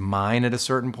like just mine at a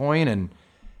certain point. And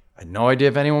I had no idea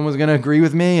if anyone was going to agree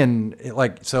with me. And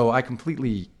so I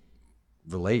completely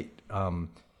relate,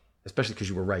 especially because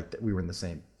you were right that we were in the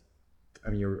same. I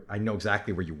mean, I know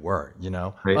exactly where you were,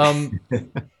 Right.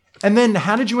 And then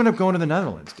how did you end up going to the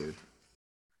Netherlands, dude?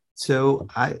 So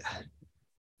I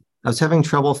was having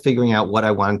trouble figuring out what I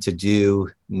wanted to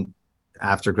do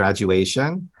after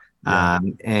graduation,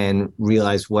 and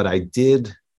realized what I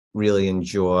did really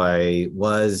enjoy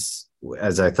was,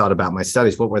 as I thought about my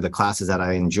studies, what were the classes that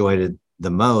I enjoyed the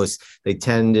most? They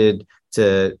tended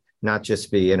to not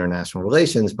just be international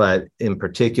relations, but in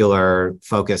particular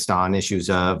focused on issues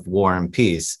of war and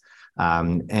peace.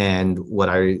 And what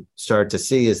I started to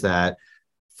see is that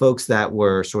folks that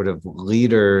were sort of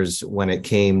leaders when it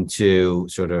came to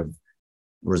sort of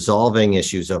resolving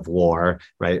issues of war,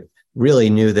 right,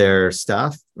 really knew their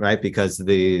stuff, right? Because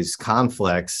these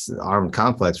conflicts, armed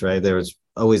conflicts, right, there was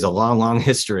always a long, long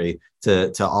history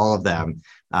to all of them.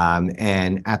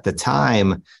 And at the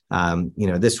time,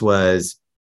 this was,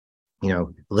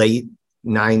 late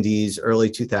 90s, early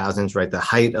 2000s, right? The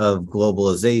height of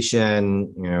globalization,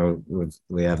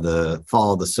 we have the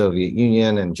fall of the Soviet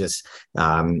Union and just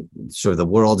sort of the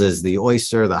world is the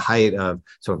oyster, the height of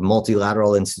sort of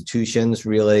multilateral institutions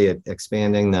really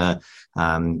expanding.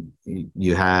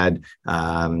 You had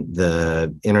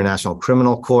the International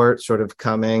Criminal Court sort of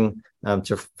coming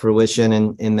to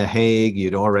fruition in The Hague.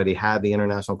 You'd already had the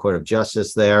International Court of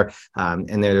Justice there.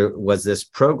 And there was this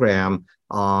program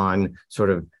on sort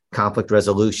of conflict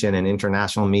resolution and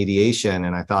international mediation.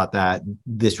 And I thought that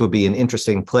this would be an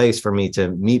interesting place for me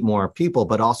to meet more people,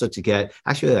 but also to get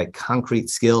actually like concrete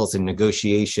skills in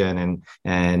negotiation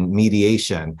and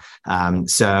mediation. I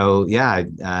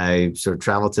sort of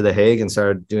traveled to The Hague and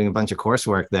started doing a bunch of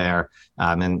coursework there,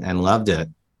 and loved it.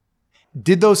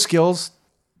 Did those skills,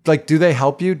 do they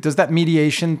help you? Does that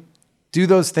mediation, do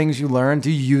those things you learn,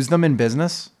 do you use them in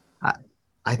business?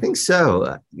 I think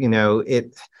so.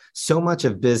 So much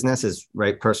of business is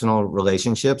personal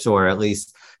relationships, or at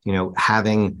least,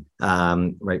 having,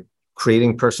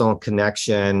 creating personal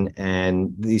connection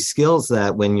and these skills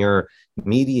that when you're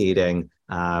mediating,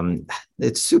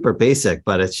 it's super basic,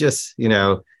 but it's just,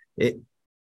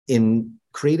 in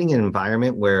creating an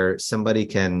environment where somebody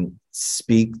can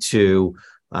speak to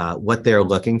what they're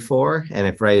looking for. And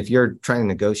if you're trying to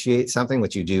negotiate something,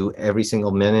 which you do every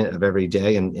single minute of every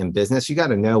day in business, you got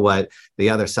to know what the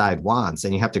other side wants.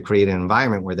 And you have to create an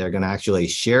environment where they're going to actually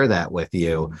share that with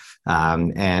you.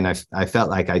 And I felt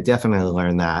like I definitely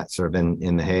learned that sort of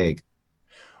in The Hague.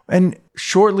 And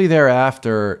shortly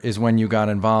thereafter is when you got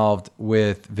involved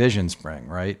with Vision Spring,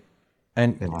 right?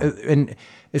 And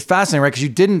it's fascinating, right? Because you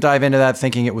didn't dive into that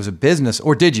thinking it was a business,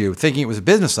 or did you, thinking it was a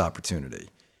business opportunity?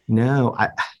 No,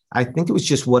 I think it was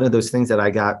just one of those things that I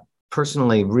got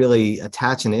personally really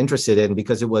attached and interested in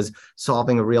because it was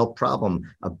solving a real problem.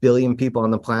 1 billion people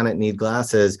on the planet need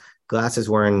glasses. Glasses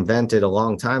were invented a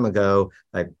long time ago.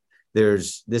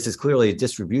 This is clearly a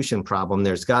distribution problem.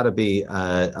 There's got to be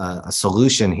a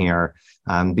solution here,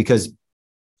 because,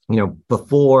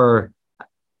 before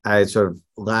I sort of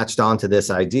latched onto this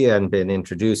idea and been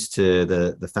introduced to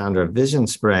the founder of Vision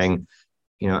Spring,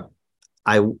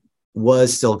 I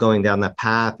was still going down the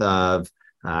path of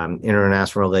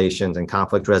international relations and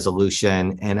conflict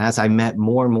resolution. And as I met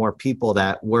more and more people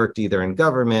that worked either in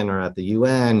government or at the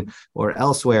UN or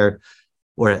elsewhere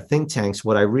or at think tanks,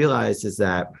 what I realized is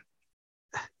that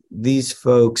these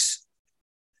folks,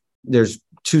 there's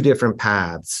two different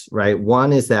paths, right?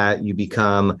 One is that you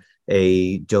become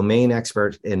a domain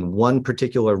expert in one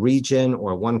particular region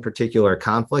or one particular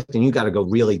conflict, and you got to go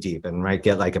really deep and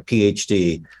get like a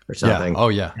PhD or something. Yeah. Oh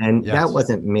yeah. And yes. That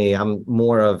wasn't me. I'm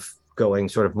more of going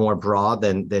sort of more broad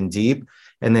than deep.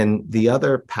 And then the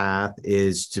other path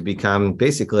is to become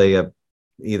basically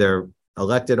either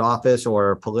elected office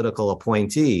or political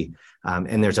appointee.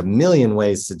 And there's a million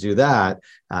ways to do that.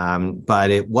 But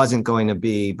it wasn't going to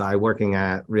be by working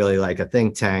at really like a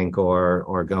think tank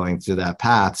or going through that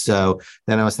path. So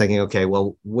then I was thinking, okay,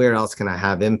 well, where else can I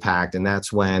have impact? And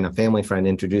that's when a family friend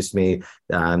introduced me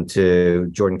to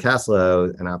Jordan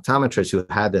Caslow, an optometrist who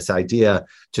had this idea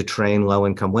to train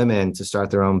low-income women to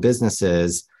start their own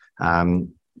businesses,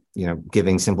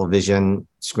 giving simple vision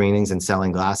screenings and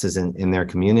selling glasses in their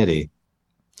community.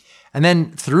 And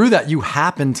then through that, you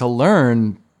happen to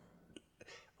learn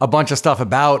a bunch of stuff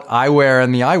about eyewear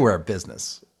and the eyewear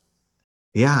business.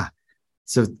 Yeah.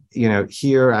 So,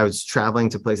 here I was traveling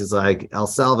to places like El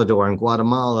Salvador and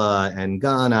Guatemala and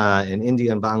Ghana and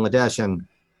India and Bangladesh and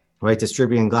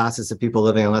distributing glasses to people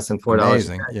living on less than $4.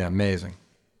 Amazing. Yeah, amazing.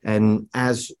 And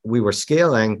as we were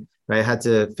scaling, I had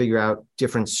to figure out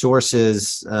different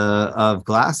sources of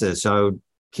glasses. So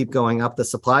keep going up the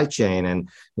supply chain. And,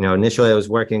 initially I was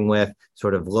working with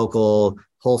sort of local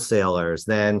wholesalers,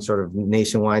 then sort of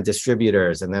nationwide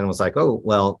distributors. And then it was like, oh,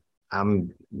 well,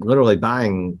 I'm literally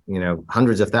buying,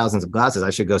 hundreds of thousands of glasses. I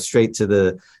should go straight to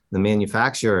the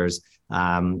manufacturers.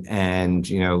 And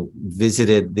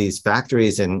visited these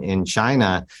factories in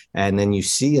China. And then you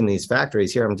see in these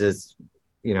factories here, I'm just,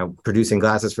 producing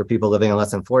glasses for people living on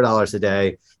less than $4 a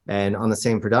day. And on the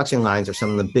same production lines are some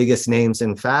of the biggest names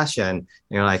in fashion. And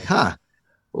you're like,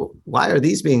 why are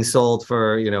these being sold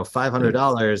for,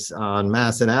 $500 on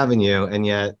Madison Avenue? And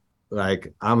yet,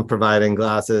 I'm providing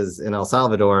glasses in El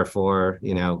Salvador for,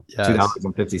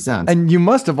 $2.50. And you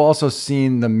must have also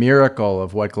seen the miracle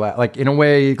of what in a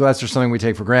way, glasses are something we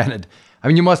take for granted. I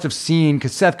mean, you must have seen,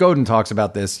 because Seth Godin talks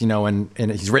about this, and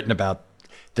he's written about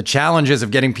the challenges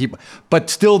of getting people, but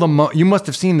still you must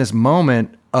have seen this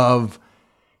moment of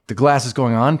the glasses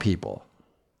going on people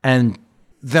and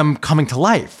them coming to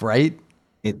life, right?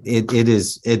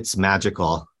 It's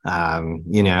magical. The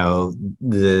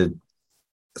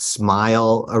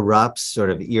smile erupts sort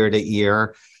of ear to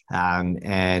ear.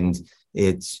 And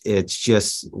it's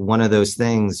just one of those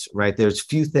things, right? There's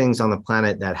few things on the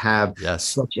planet that have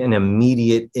such an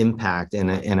immediate impact,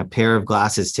 and a pair of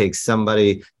glasses takes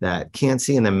somebody that can't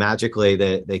see and then magically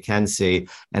they can see,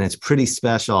 and it's pretty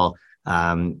special.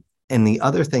 And the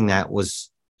other thing that was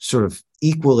sort of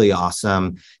equally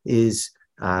awesome is,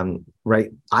 I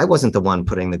wasn't the one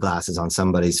putting the glasses on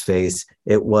somebody's face.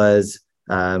 It was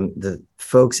the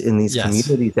folks in these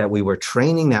communities that we were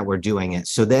training that were doing it.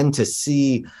 So then to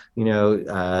see,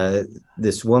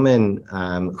 this woman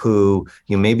who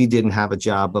maybe didn't have a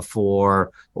job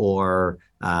before or,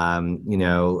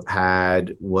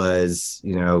 was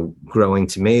growing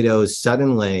tomatoes,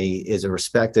 suddenly is a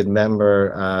respected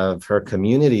member of her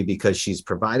community because she's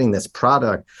providing this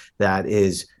product that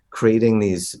is creating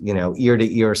these, ear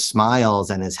to ear smiles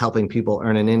and is helping people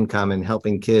earn an income and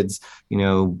helping kids,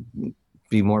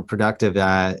 be more productive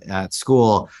at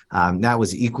school. That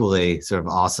was equally sort of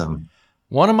awesome.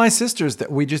 One of my sisters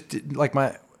that we just did,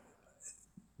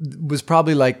 was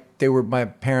probably they were my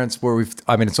parents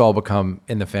it's all become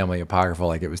in the family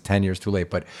apocryphal. It was 10 years too late,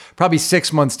 but probably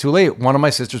 6 months too late. One of my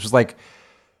sisters was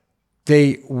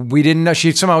we didn't know,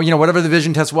 she somehow, whatever the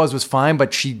vision test was fine,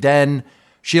 but she couldn't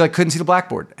see the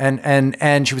blackboard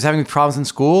and she was having problems in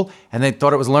school and they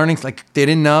thought it was learning. They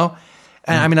didn't know.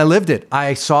 And I lived it.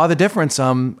 I saw the difference.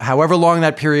 However long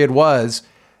that period was,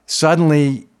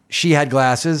 suddenly she had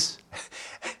glasses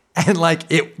and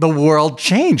the world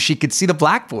changed. She could see the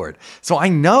blackboard. So I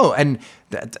know. And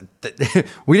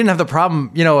we didn't have the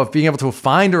problem, of being able to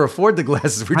find or afford the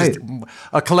glasses. We're just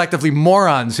collectively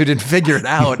morons who didn't figure it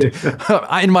out.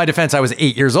 In my defense, I was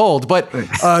 8 years old, but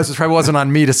this probably wasn't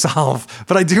on me to solve.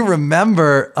 But I do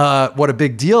remember what a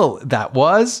big deal that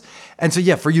was. And so,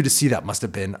 for you to see that must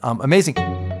have been amazing.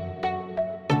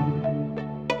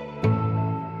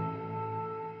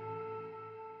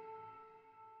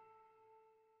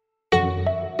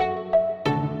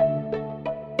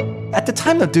 At the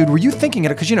time, though, dude, were you thinking it?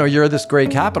 Because, you're this great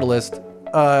capitalist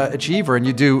achiever and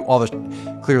you do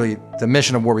clearly the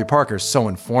mission of Warby Parker is so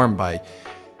informed by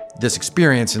this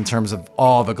experience in terms of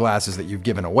all the glasses that you've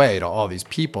given away to all these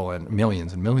people and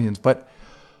millions. But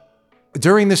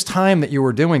during this time that you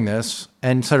were doing this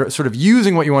and sort of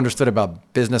using what you understood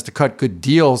about business to cut good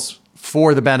deals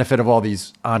for the benefit of all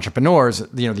these entrepreneurs,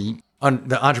 the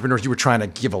entrepreneurs you were trying to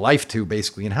give a life to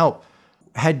basically and help,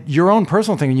 had your own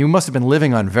personal thing. You must have been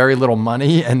living on very little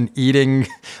money and eating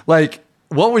like,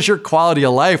 what was your quality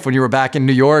of life when you were back in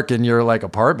New York in your like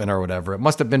apartment or whatever? It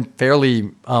must have been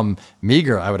fairly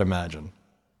meager, I would imagine.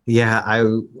 Yeah,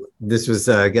 this was,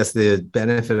 I guess, the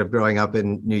benefit of growing up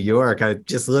in New York. I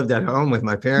just lived at home with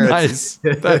my parents.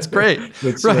 Nice. That's great.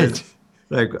 Which right. was,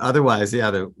 like, otherwise, yeah,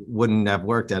 that wouldn't have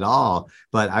worked at all.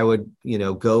 But I would,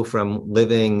 go from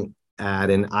living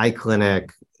at an eye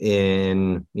clinic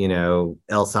in,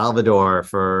 El Salvador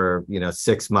for,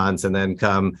 6 months, and then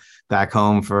come back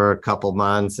home for a couple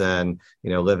months and,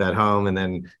 live at home, and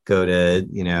then go to,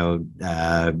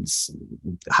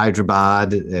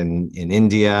 Hyderabad in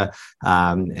India,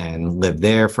 and live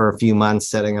there for a few months,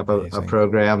 setting up a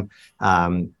program.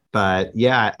 But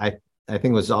yeah, I think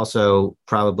it was also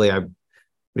probably, I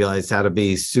realized how to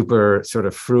be super sort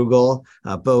of frugal,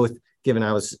 both given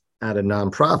I was at a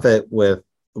nonprofit with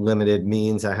limited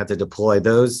means, I had to deploy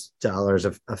those dollars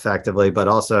effectively, but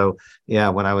also, yeah,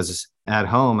 when I was at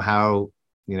home, how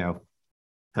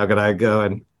could I go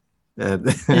and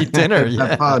eat dinner?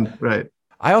 Have fun, right?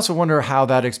 I also wonder how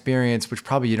that experience, which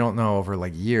probably you don't know over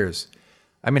like years,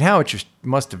 I mean, how it just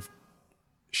must have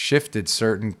shifted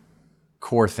certain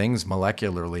core things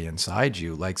molecularly inside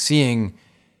you, like seeing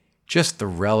just the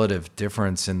relative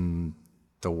difference in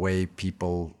the way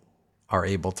people are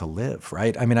able to live,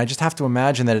 right? I mean, I just have to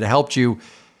imagine that it helped you,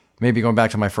 maybe going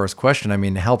back to my first question, I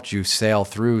mean, it helped you sail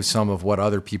through some of what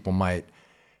other people might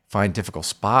find difficult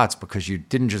spots, because you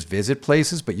didn't just visit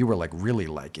places, but you were like really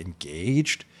like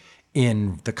engaged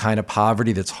in the kind of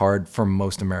poverty that's hard for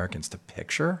most Americans to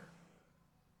picture,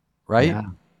 right? Yeah,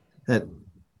 that,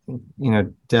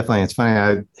 definitely. It's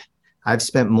funny. I've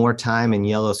spent more time in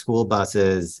yellow school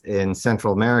buses in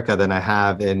Central America than I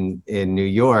have in New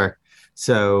York.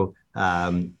 So,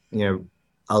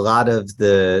 a lot of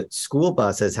the school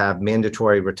buses have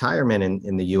mandatory retirement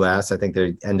in the US. I think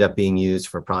they end up being used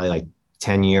for probably like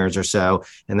 10 years or so.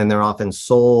 And then they're often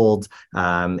sold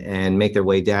and make their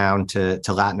way down to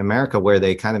Latin America, where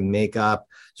they kind of make up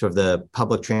sort of the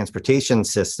public transportation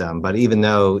system. But even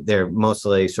though they're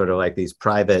mostly sort of like these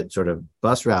private sort of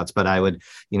bus routes, but I would,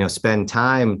 spend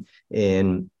time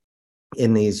in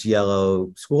these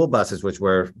yellow school buses, which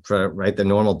were the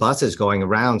normal buses going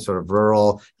around sort of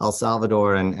rural El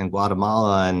Salvador and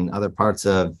Guatemala and other parts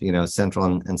of, Central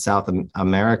and South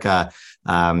America.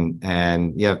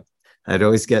 And yeah, I'd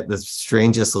always get the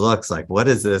strangest looks, like, what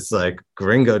is this like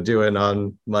gringo doing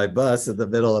on my bus in the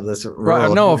middle of this rural?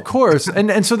 Right, no, of course.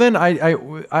 And so then I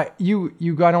don't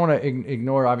want to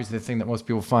ignore obviously the thing that most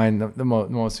people find the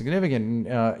most significant,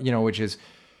 which is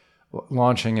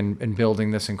launching and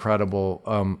building this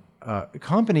incredible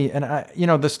company. And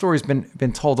the story's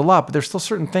been told a lot, but there's still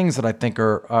certain things that I think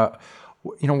are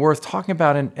worth talking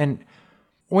about. And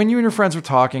when you and your friends were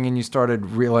talking and you started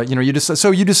realizing,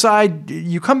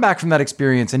 you come back from that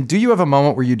experience, and do you have a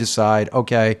moment where you decide,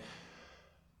 okay,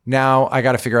 now I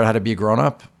got to figure out how to be a grown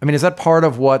up? I mean, is that part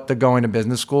of what the going to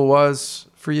business school was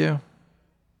for you?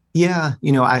 Yeah.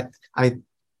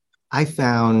 I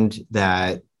found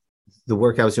that the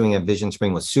work I was doing at Vision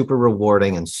Spring was super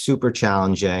rewarding and super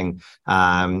challenging.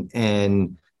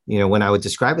 And when I would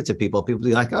describe it to people would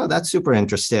be like, oh, that's super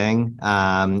interesting.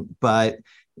 But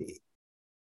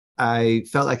I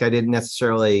felt like I didn't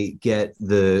necessarily get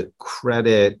the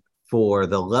credit for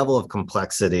the level of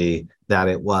complexity that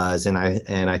it was. And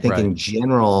I think in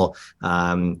general,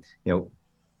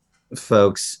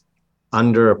 folks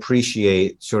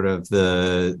underappreciate sort of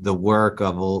the work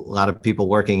of a lot of people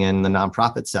working in the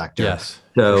nonprofit sector. Yes,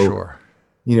 so, for sure.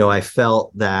 I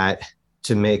felt that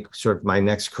to make sort of my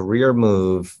next career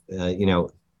move,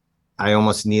 I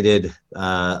almost needed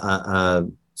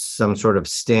some sort of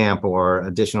stamp or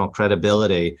additional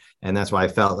credibility. And that's why I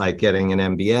felt like getting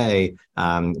an MBA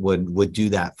would do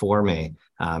that for me.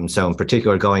 So in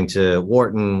particular, going to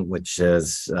Wharton, which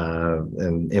is,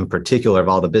 and in particular of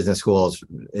all the business schools,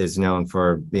 is known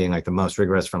for being like the most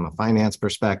rigorous from a finance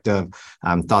perspective,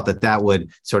 thought that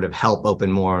would sort of help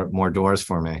open more doors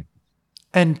for me.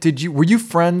 And were you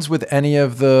friends with any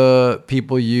of the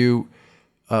people you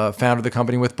founded the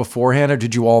company with beforehand, or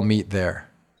did you all meet there?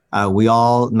 We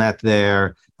all met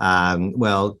there.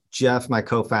 Well, Jeff, my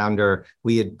co-founder,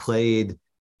 we had played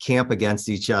camp against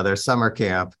each other, summer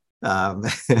camp,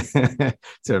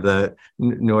 sort of the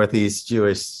Northeast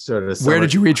Jewish sort of. Where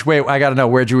did you each? Wait, I got to know.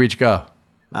 Where'd you each go?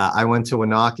 I went to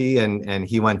Wenatchee and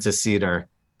he went to Cedar.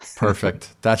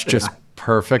 Perfect. That's just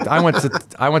perfect. I went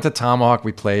to Tomahawk.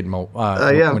 We played Yeah, of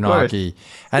course. Wenatchee,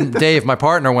 and Dave, my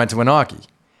partner, went to Wenatchee.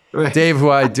 Right. Dave, who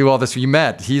I do all this, you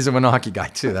met. He's a Wenatchee guy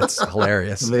too. That's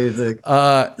hilarious. Amazing.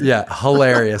 Yeah,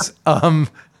 hilarious.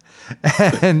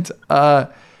 And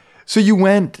so you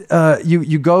went,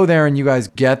 you go there, and you guys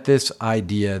get this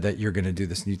idea that you're going to do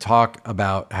this, and you talk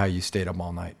about how you stayed up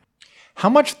all night. How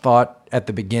much thought at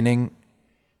the beginning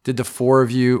did the four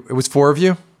of you? It was four of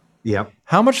you. Yep.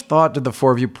 How much thought did the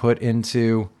four of you put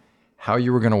into how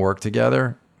you were going to work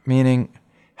together? Meaning,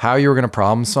 how you were going to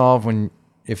problem solve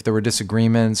if there were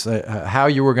disagreements, how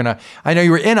you were going to, I know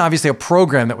you were in obviously a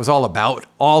program that was all about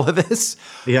all of this.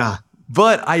 Yeah.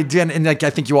 But I didn't, and like,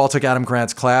 I think you all took Adam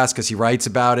Grant's class because he writes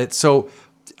about it. So,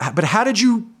 but how did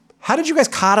you guys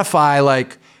codify,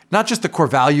 like, not just the core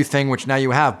value thing, which now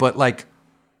you have, but like,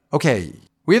 okay,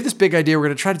 we have this big idea, we're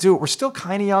going to try to do it. We're still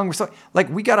kind of young. We're still like,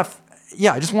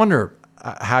 I just wonder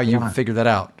how you figured that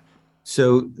out.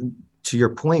 So to your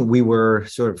point, we were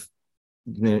sort of,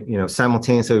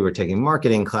 simultaneously we were taking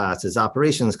marketing classes,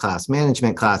 operations class,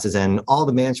 management classes, and all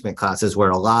the management classes were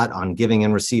a lot on giving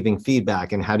and receiving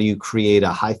feedback and how do you create a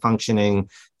high functioning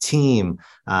team.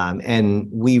 And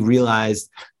we realized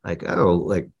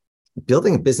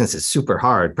building a business is super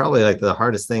hard, probably like the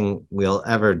hardest thing we'll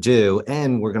ever do.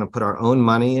 And we're going to put our own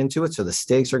money into it. So the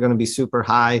stakes are going to be super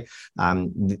high.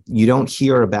 You don't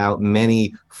hear about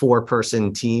many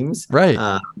 4-person teams,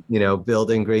 right?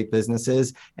 Building great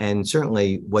businesses. And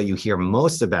certainly what you hear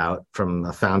most about from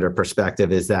a founder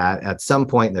perspective is that at some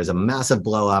point there's a massive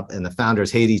blow up and the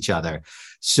founders hate each other.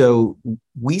 So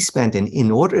we spent an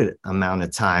inordinate amount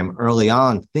of time early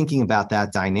on thinking about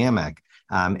that dynamic.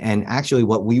 And actually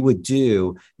what we would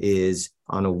do is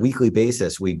on a weekly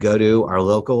basis, we'd go to our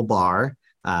local bar,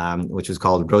 which was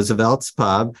called Roosevelt's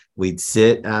Pub. We'd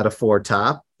sit at a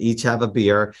 4-top, each have a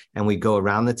beer, and we'd go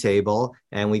around the table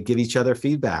and we'd give each other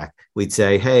feedback. We'd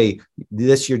say, hey,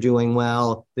 this you're doing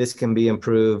well, this can be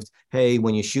improved. Hey,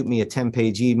 when you shoot me a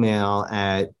 10-page email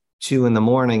at 2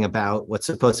 a.m. about what's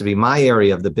supposed to be my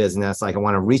area of the business, like I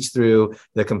want to reach through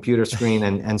the computer screen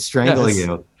and strangle Yes.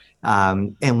 you.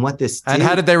 And what this did, and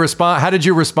how did they respond? How did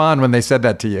you respond when they said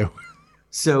that to you?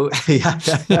 So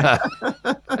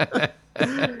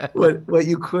what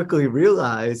you quickly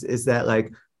realize is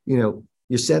that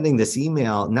you're sending this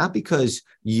email not because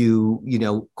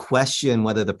you question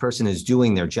whether the person is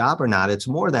doing their job or not. It's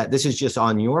more that this is just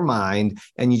on your mind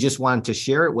and you just want to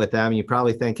share it with them. You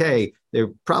probably think, hey, they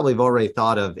probably have already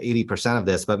thought of 80% of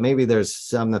this, but maybe there's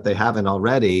some that they haven't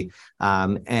already.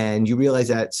 And you realize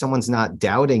that someone's not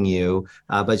doubting you,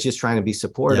 but just trying to be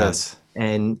supportive. Yes.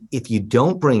 And if you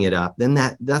don't bring it up, then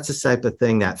that's the type of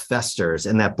thing that festers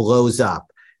and that blows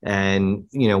up. And,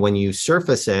 when you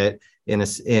surface it in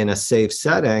a safe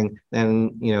setting,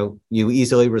 then, you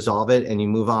easily resolve it and you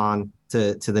move on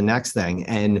to the next thing.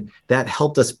 And that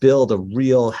helped us build a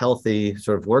real healthy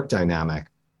sort of work dynamic.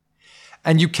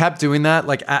 And you kept doing that?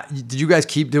 Like, did you guys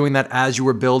keep doing that as you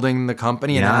were building the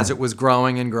company and as it was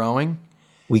growing and growing?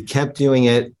 We kept doing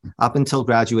it up until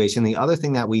graduation. The other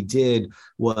thing that we did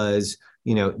was,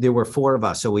 there were 4 of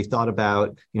us. So we thought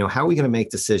about, how are we going to make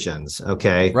decisions?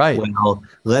 Okay. Right. Well,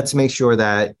 let's make sure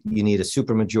that you need a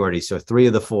supermajority. So 3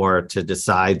 of the 4 to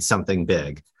decide something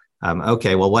big.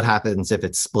 Okay, well, what happens if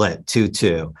it's split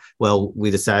 2-2? Well,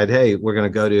 we decide, hey, we're going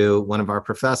to go to one of our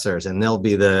professors, and they'll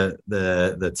be the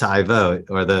tie vote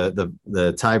or the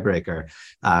tiebreaker.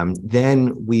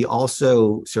 Then we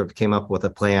also sort of came up with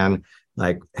a plan,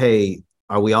 like, hey,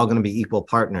 are we all going to be equal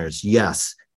partners?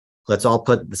 Yes. Let's all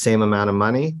put the same amount of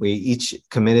money. We each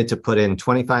committed to put in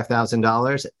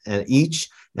 $25,000 each.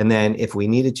 And then if we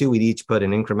needed to, we'd each put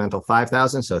an incremental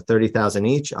 $5,000, so $30,000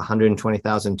 each,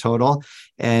 $120,000 total.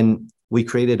 And we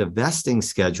created a vesting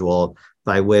schedule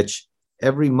by which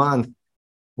every month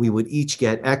we would each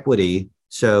get equity.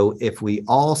 So if we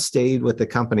all stayed with the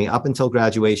company up until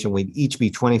graduation, we'd each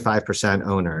be 25%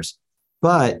 owners.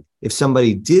 But if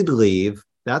somebody did leave,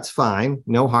 that's fine.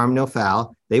 No harm, no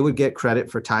foul. They would get credit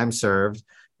for time served,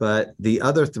 but the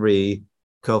other 3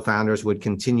 co-founders would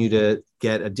continue to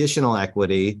get additional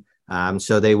equity.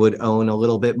 So they would own a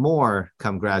little bit more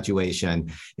come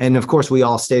graduation. And of course, we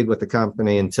all stayed with the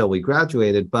company until we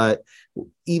graduated. But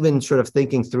even sort of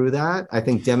thinking through that, I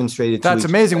think demonstrated. That's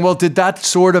amazing. Well, did that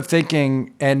sort of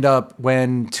thinking end up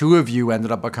when 2 of you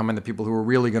ended up becoming the people who were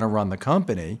really going to run the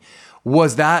company?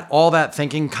 Was that all that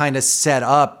thinking kind of set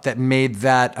up that made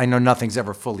that, I know nothing's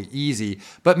ever fully easy,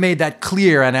 but made that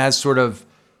clear and as sort of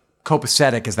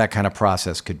copacetic as that kind of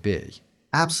process could be?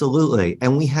 Absolutely.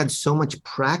 And we had so much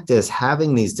practice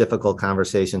having these difficult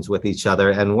conversations with each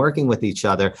other and working with each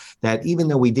other that even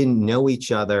though we didn't know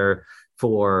each other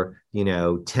for,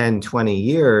 10, 20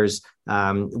 years,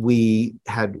 we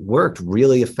had worked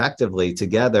really effectively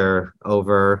together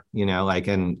over, like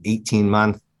an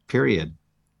 18-month period.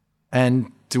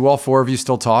 And do all four of you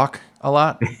still talk a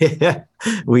lot?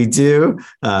 We do.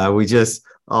 We just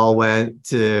all went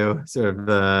to sort of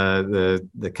the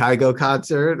Kygo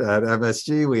concert at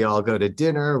MSG. We all go to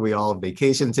dinner. We all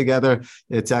vacation together.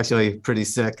 It's actually pretty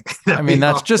sick. I mean,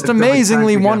 that's just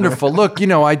amazingly wonderful. Look,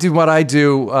 I do what I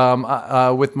do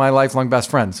with my lifelong best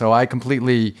friend, so I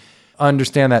completely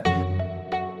understand that.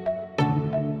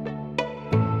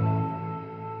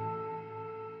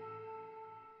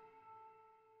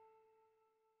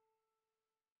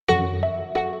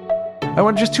 I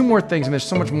want just two more things, and there's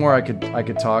so much more I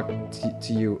could talk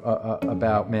to you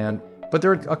about, man. But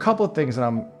there are a couple of things that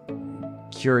I'm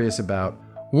curious about.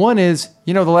 One is,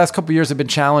 the last couple of years have been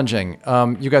challenging.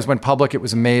 You guys went public; it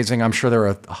was amazing. I'm sure there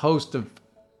are a host of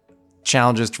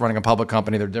challenges to running a public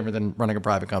company. They're different than running a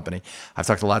private company. I've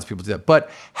talked to lots of people do that.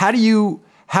 But how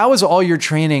has all your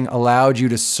training allowed you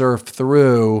to surf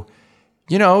through,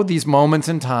 these moments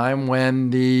in time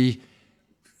when the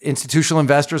institutional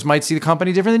investors might see the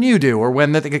company different than you do, or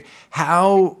when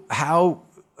how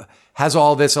has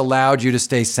all this allowed you to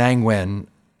stay sanguine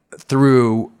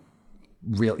through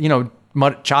real,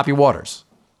 choppy waters?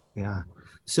 Yeah.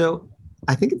 So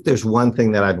I think if there's one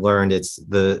thing that I've learned, it's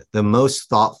the most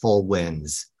thoughtful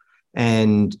wins.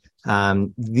 And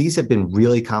these have been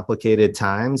really complicated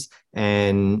times.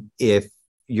 And if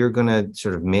you're going to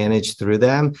sort of manage through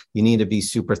them, you need to be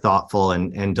super thoughtful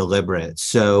and deliberate.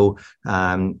 So,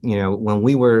 when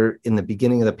we were in the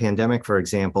beginning of the pandemic, for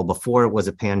example, before it was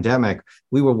a pandemic,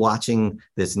 we were watching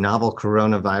this novel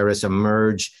coronavirus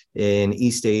emerge in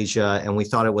East Asia, and we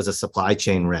thought it was a supply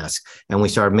chain risk. And we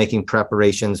started making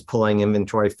preparations, pulling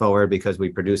inventory forward because we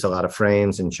produce a lot of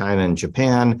frames in China and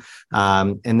Japan.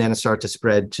 And then it started to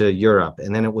spread to Europe.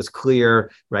 And then it was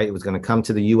clear, right, it was going to come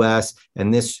to the US.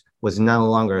 And this was no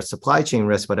longer a supply chain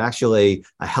risk, but actually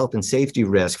a health and safety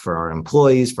risk for our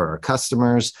employees, for our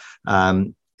customers.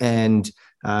 And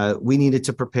we needed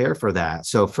to prepare for that.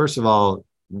 So first of all,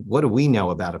 what do we know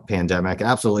about a pandemic?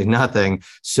 Absolutely nothing.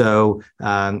 So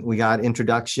we got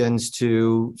introductions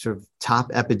to sort of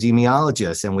top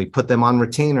epidemiologists, and we put them on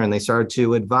retainer, and they started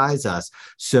to advise us.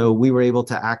 So we were able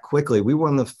to act quickly. We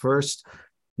were one of the first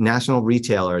national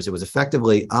retailers. It was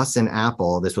effectively us and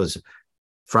Apple. This was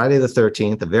Friday the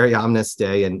 13th, a very ominous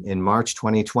day in March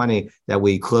 2020, that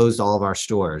we closed all of our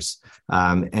stores.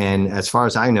 And as far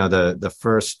as I know, the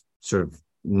first sort of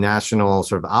national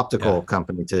sort of optical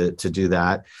company to do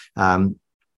that. And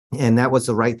that was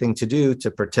the right thing to do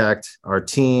to protect our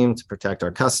team, to protect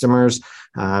our customers.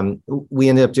 We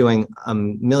ended up doing a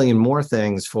million more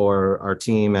things for our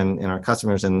team and our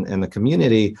customers and the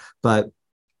community. But,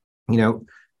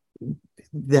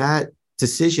 that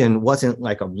decision wasn't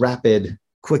like a rapid,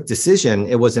 quick decision.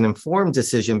 It was an informed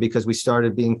decision because we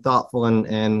started being thoughtful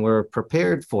and were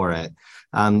prepared for it.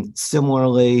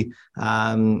 Similarly,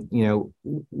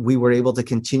 we were able to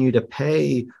continue to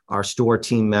pay our store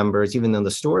team members, even though the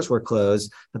stores were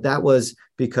closed. But that was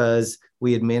because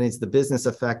we had managed the business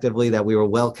effectively, that we were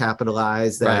well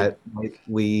capitalized, that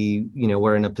we,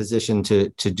 were in a position to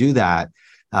do that.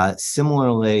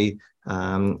 Similarly,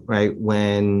 right,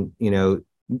 when,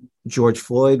 George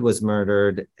Floyd was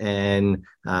murdered, and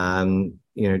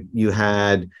you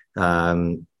had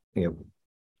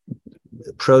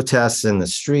protests in the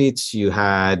streets. You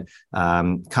had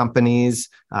companies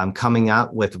coming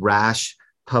out with rash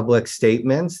public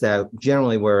statements that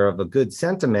generally were of a good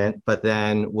sentiment, but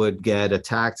then would get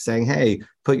attacked saying, "Hey,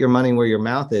 put your money where your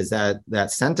mouth is.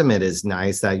 That sentiment is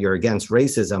nice, that you're against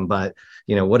racism, but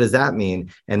what does that mean?"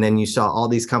 And then you saw all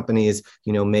these companies,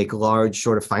 make large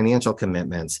sort of financial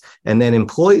commitments, and then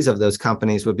employees of those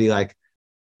companies would be like,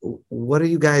 "What are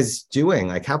you guys doing?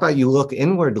 Like, how about you look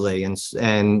inwardly and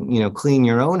clean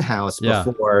your own house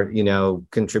before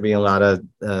contributing a lot of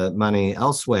money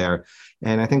elsewhere?"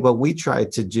 And I think what we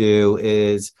tried to do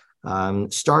is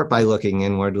start by looking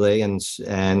inwardly and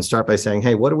start by saying,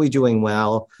 "Hey, what are we doing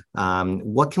well?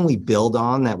 What can we build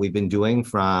on that we've been doing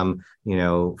from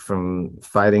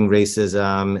fighting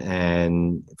racism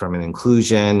and from an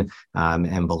inclusion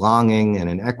and belonging and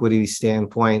an equity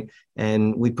standpoint?"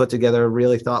 And we put together a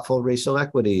really thoughtful racial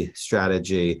equity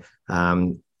strategy.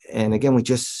 And again, we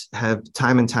just have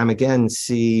time and time again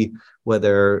see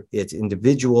whether it's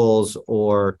individuals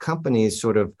or companies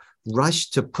sort of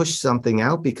rush to push something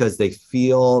out because they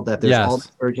feel that there's all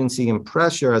this urgency and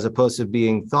pressure, as opposed to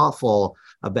being thoughtful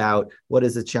about what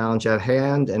is the challenge at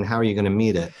hand and how are you going to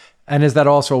meet it. And is that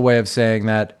also a way of saying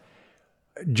that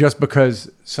just because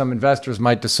some investors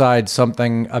might decide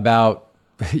something about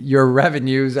your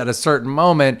revenues at a certain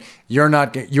moment, you're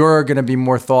going to be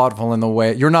more thoughtful in the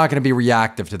way, you're not going to be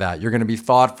reactive to that. You're going to be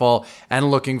thoughtful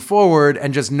and looking forward,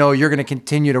 and just know you're going to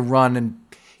continue to run and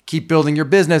keep building your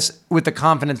business with the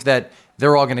confidence that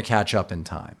they're all going to catch up in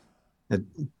time.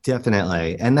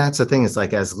 Definitely. And that's the thing, is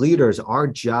like, as leaders, our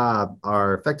job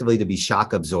are effectively to be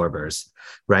shock absorbers,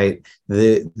 right?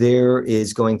 There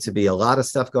is going to be a lot of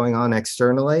stuff going on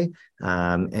externally.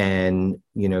 And,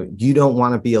 you don't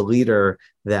want to be a leader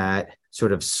that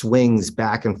sort of swings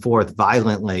back and forth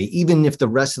violently. Even if the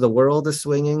rest of the world is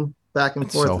swinging back and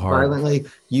forth violently,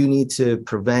 you need to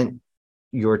prevent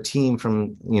your team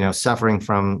from, suffering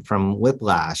from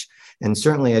whiplash. And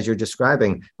certainly, as you're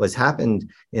describing, what's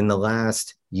happened in the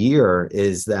last year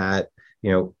is that,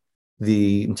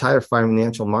 the entire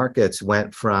financial markets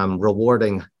went from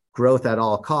rewarding growth at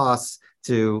all costs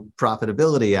to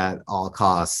profitability at all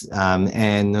costs.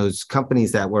 And those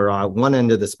companies that were on one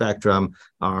end of the spectrum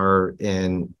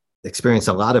experience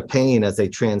a lot of pain as they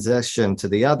transition to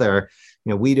the other.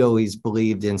 We'd always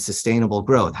believed in sustainable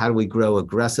growth. How do we grow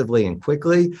aggressively and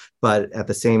quickly, but at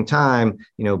the same time,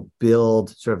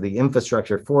 build sort of the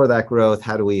infrastructure for that growth?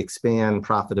 How do we expand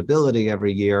profitability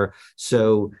every year?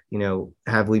 So,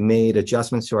 have we made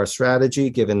adjustments to our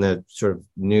strategy given the sort of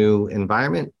new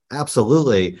environment?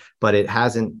 Absolutely. But it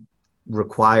hasn't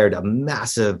required a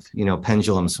massive,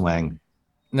 pendulum swing.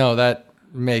 No, that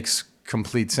makes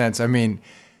complete sense. I mean,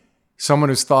 someone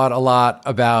who's thought a lot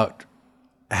about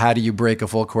how do you break a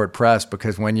full court press?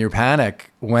 Because when you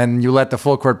panic, when you let the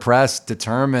full court press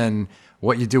determine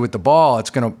what you do with the ball,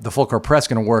 the full court press is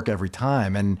going to work every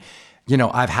time. And,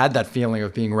 I've had that feeling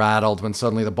of being rattled when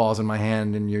suddenly the ball's in my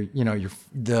hand and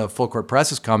the full court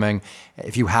press is coming.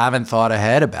 If you haven't thought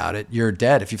ahead about it, you're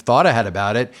dead. If you've thought ahead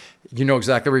about it, you know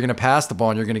exactly where you're going to pass the ball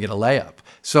and you're going to get a layup.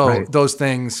 So right. Those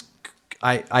things,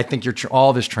 I think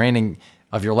all this training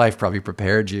of your life probably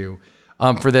prepared you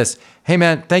for this. Hey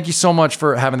man, thank you so much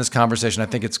for having this conversation. I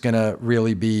think it's going to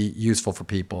really be useful for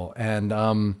people. And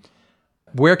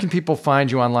where can people find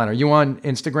you online? Are you on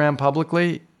Instagram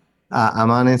publicly?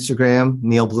 I'm on Instagram,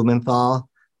 Neil Blumenthal.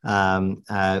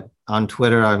 On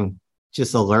Twitter, I'm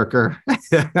just a lurker.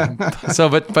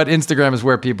 But Instagram is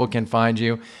where people can find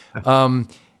you. Man,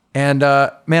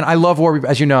 I love Warby.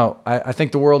 As you know, I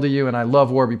think the world of you, and I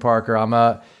love Warby Parker.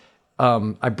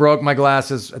 I broke my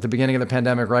glasses at the beginning of the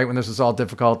pandemic, right when this was all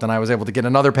difficult, and I was able to get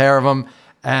another pair of them,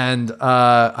 and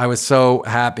I was so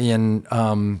happy. And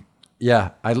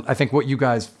I think what you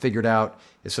guys figured out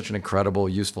is such an incredible,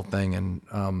 useful thing.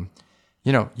 And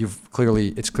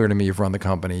it's clear to me you've run the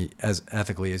company as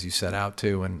ethically as you set out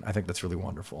to, and I think that's really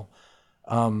wonderful.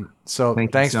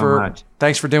 Thanks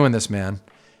for doing this, man.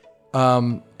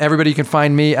 Everybody, you can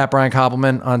find me at Brian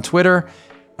Koppelman on Twitter.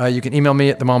 You can email me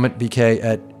at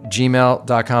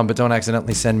themomentbk@gmail.com, but don't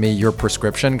accidentally send me your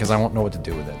prescription because I won't know what to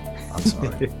do with it. I'm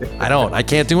sorry. I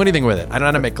can't do anything with it. I don't know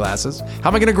how to make glasses. How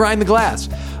am I going to grind the glass?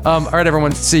 All right,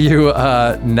 everyone. See you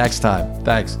next time.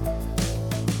 Thanks.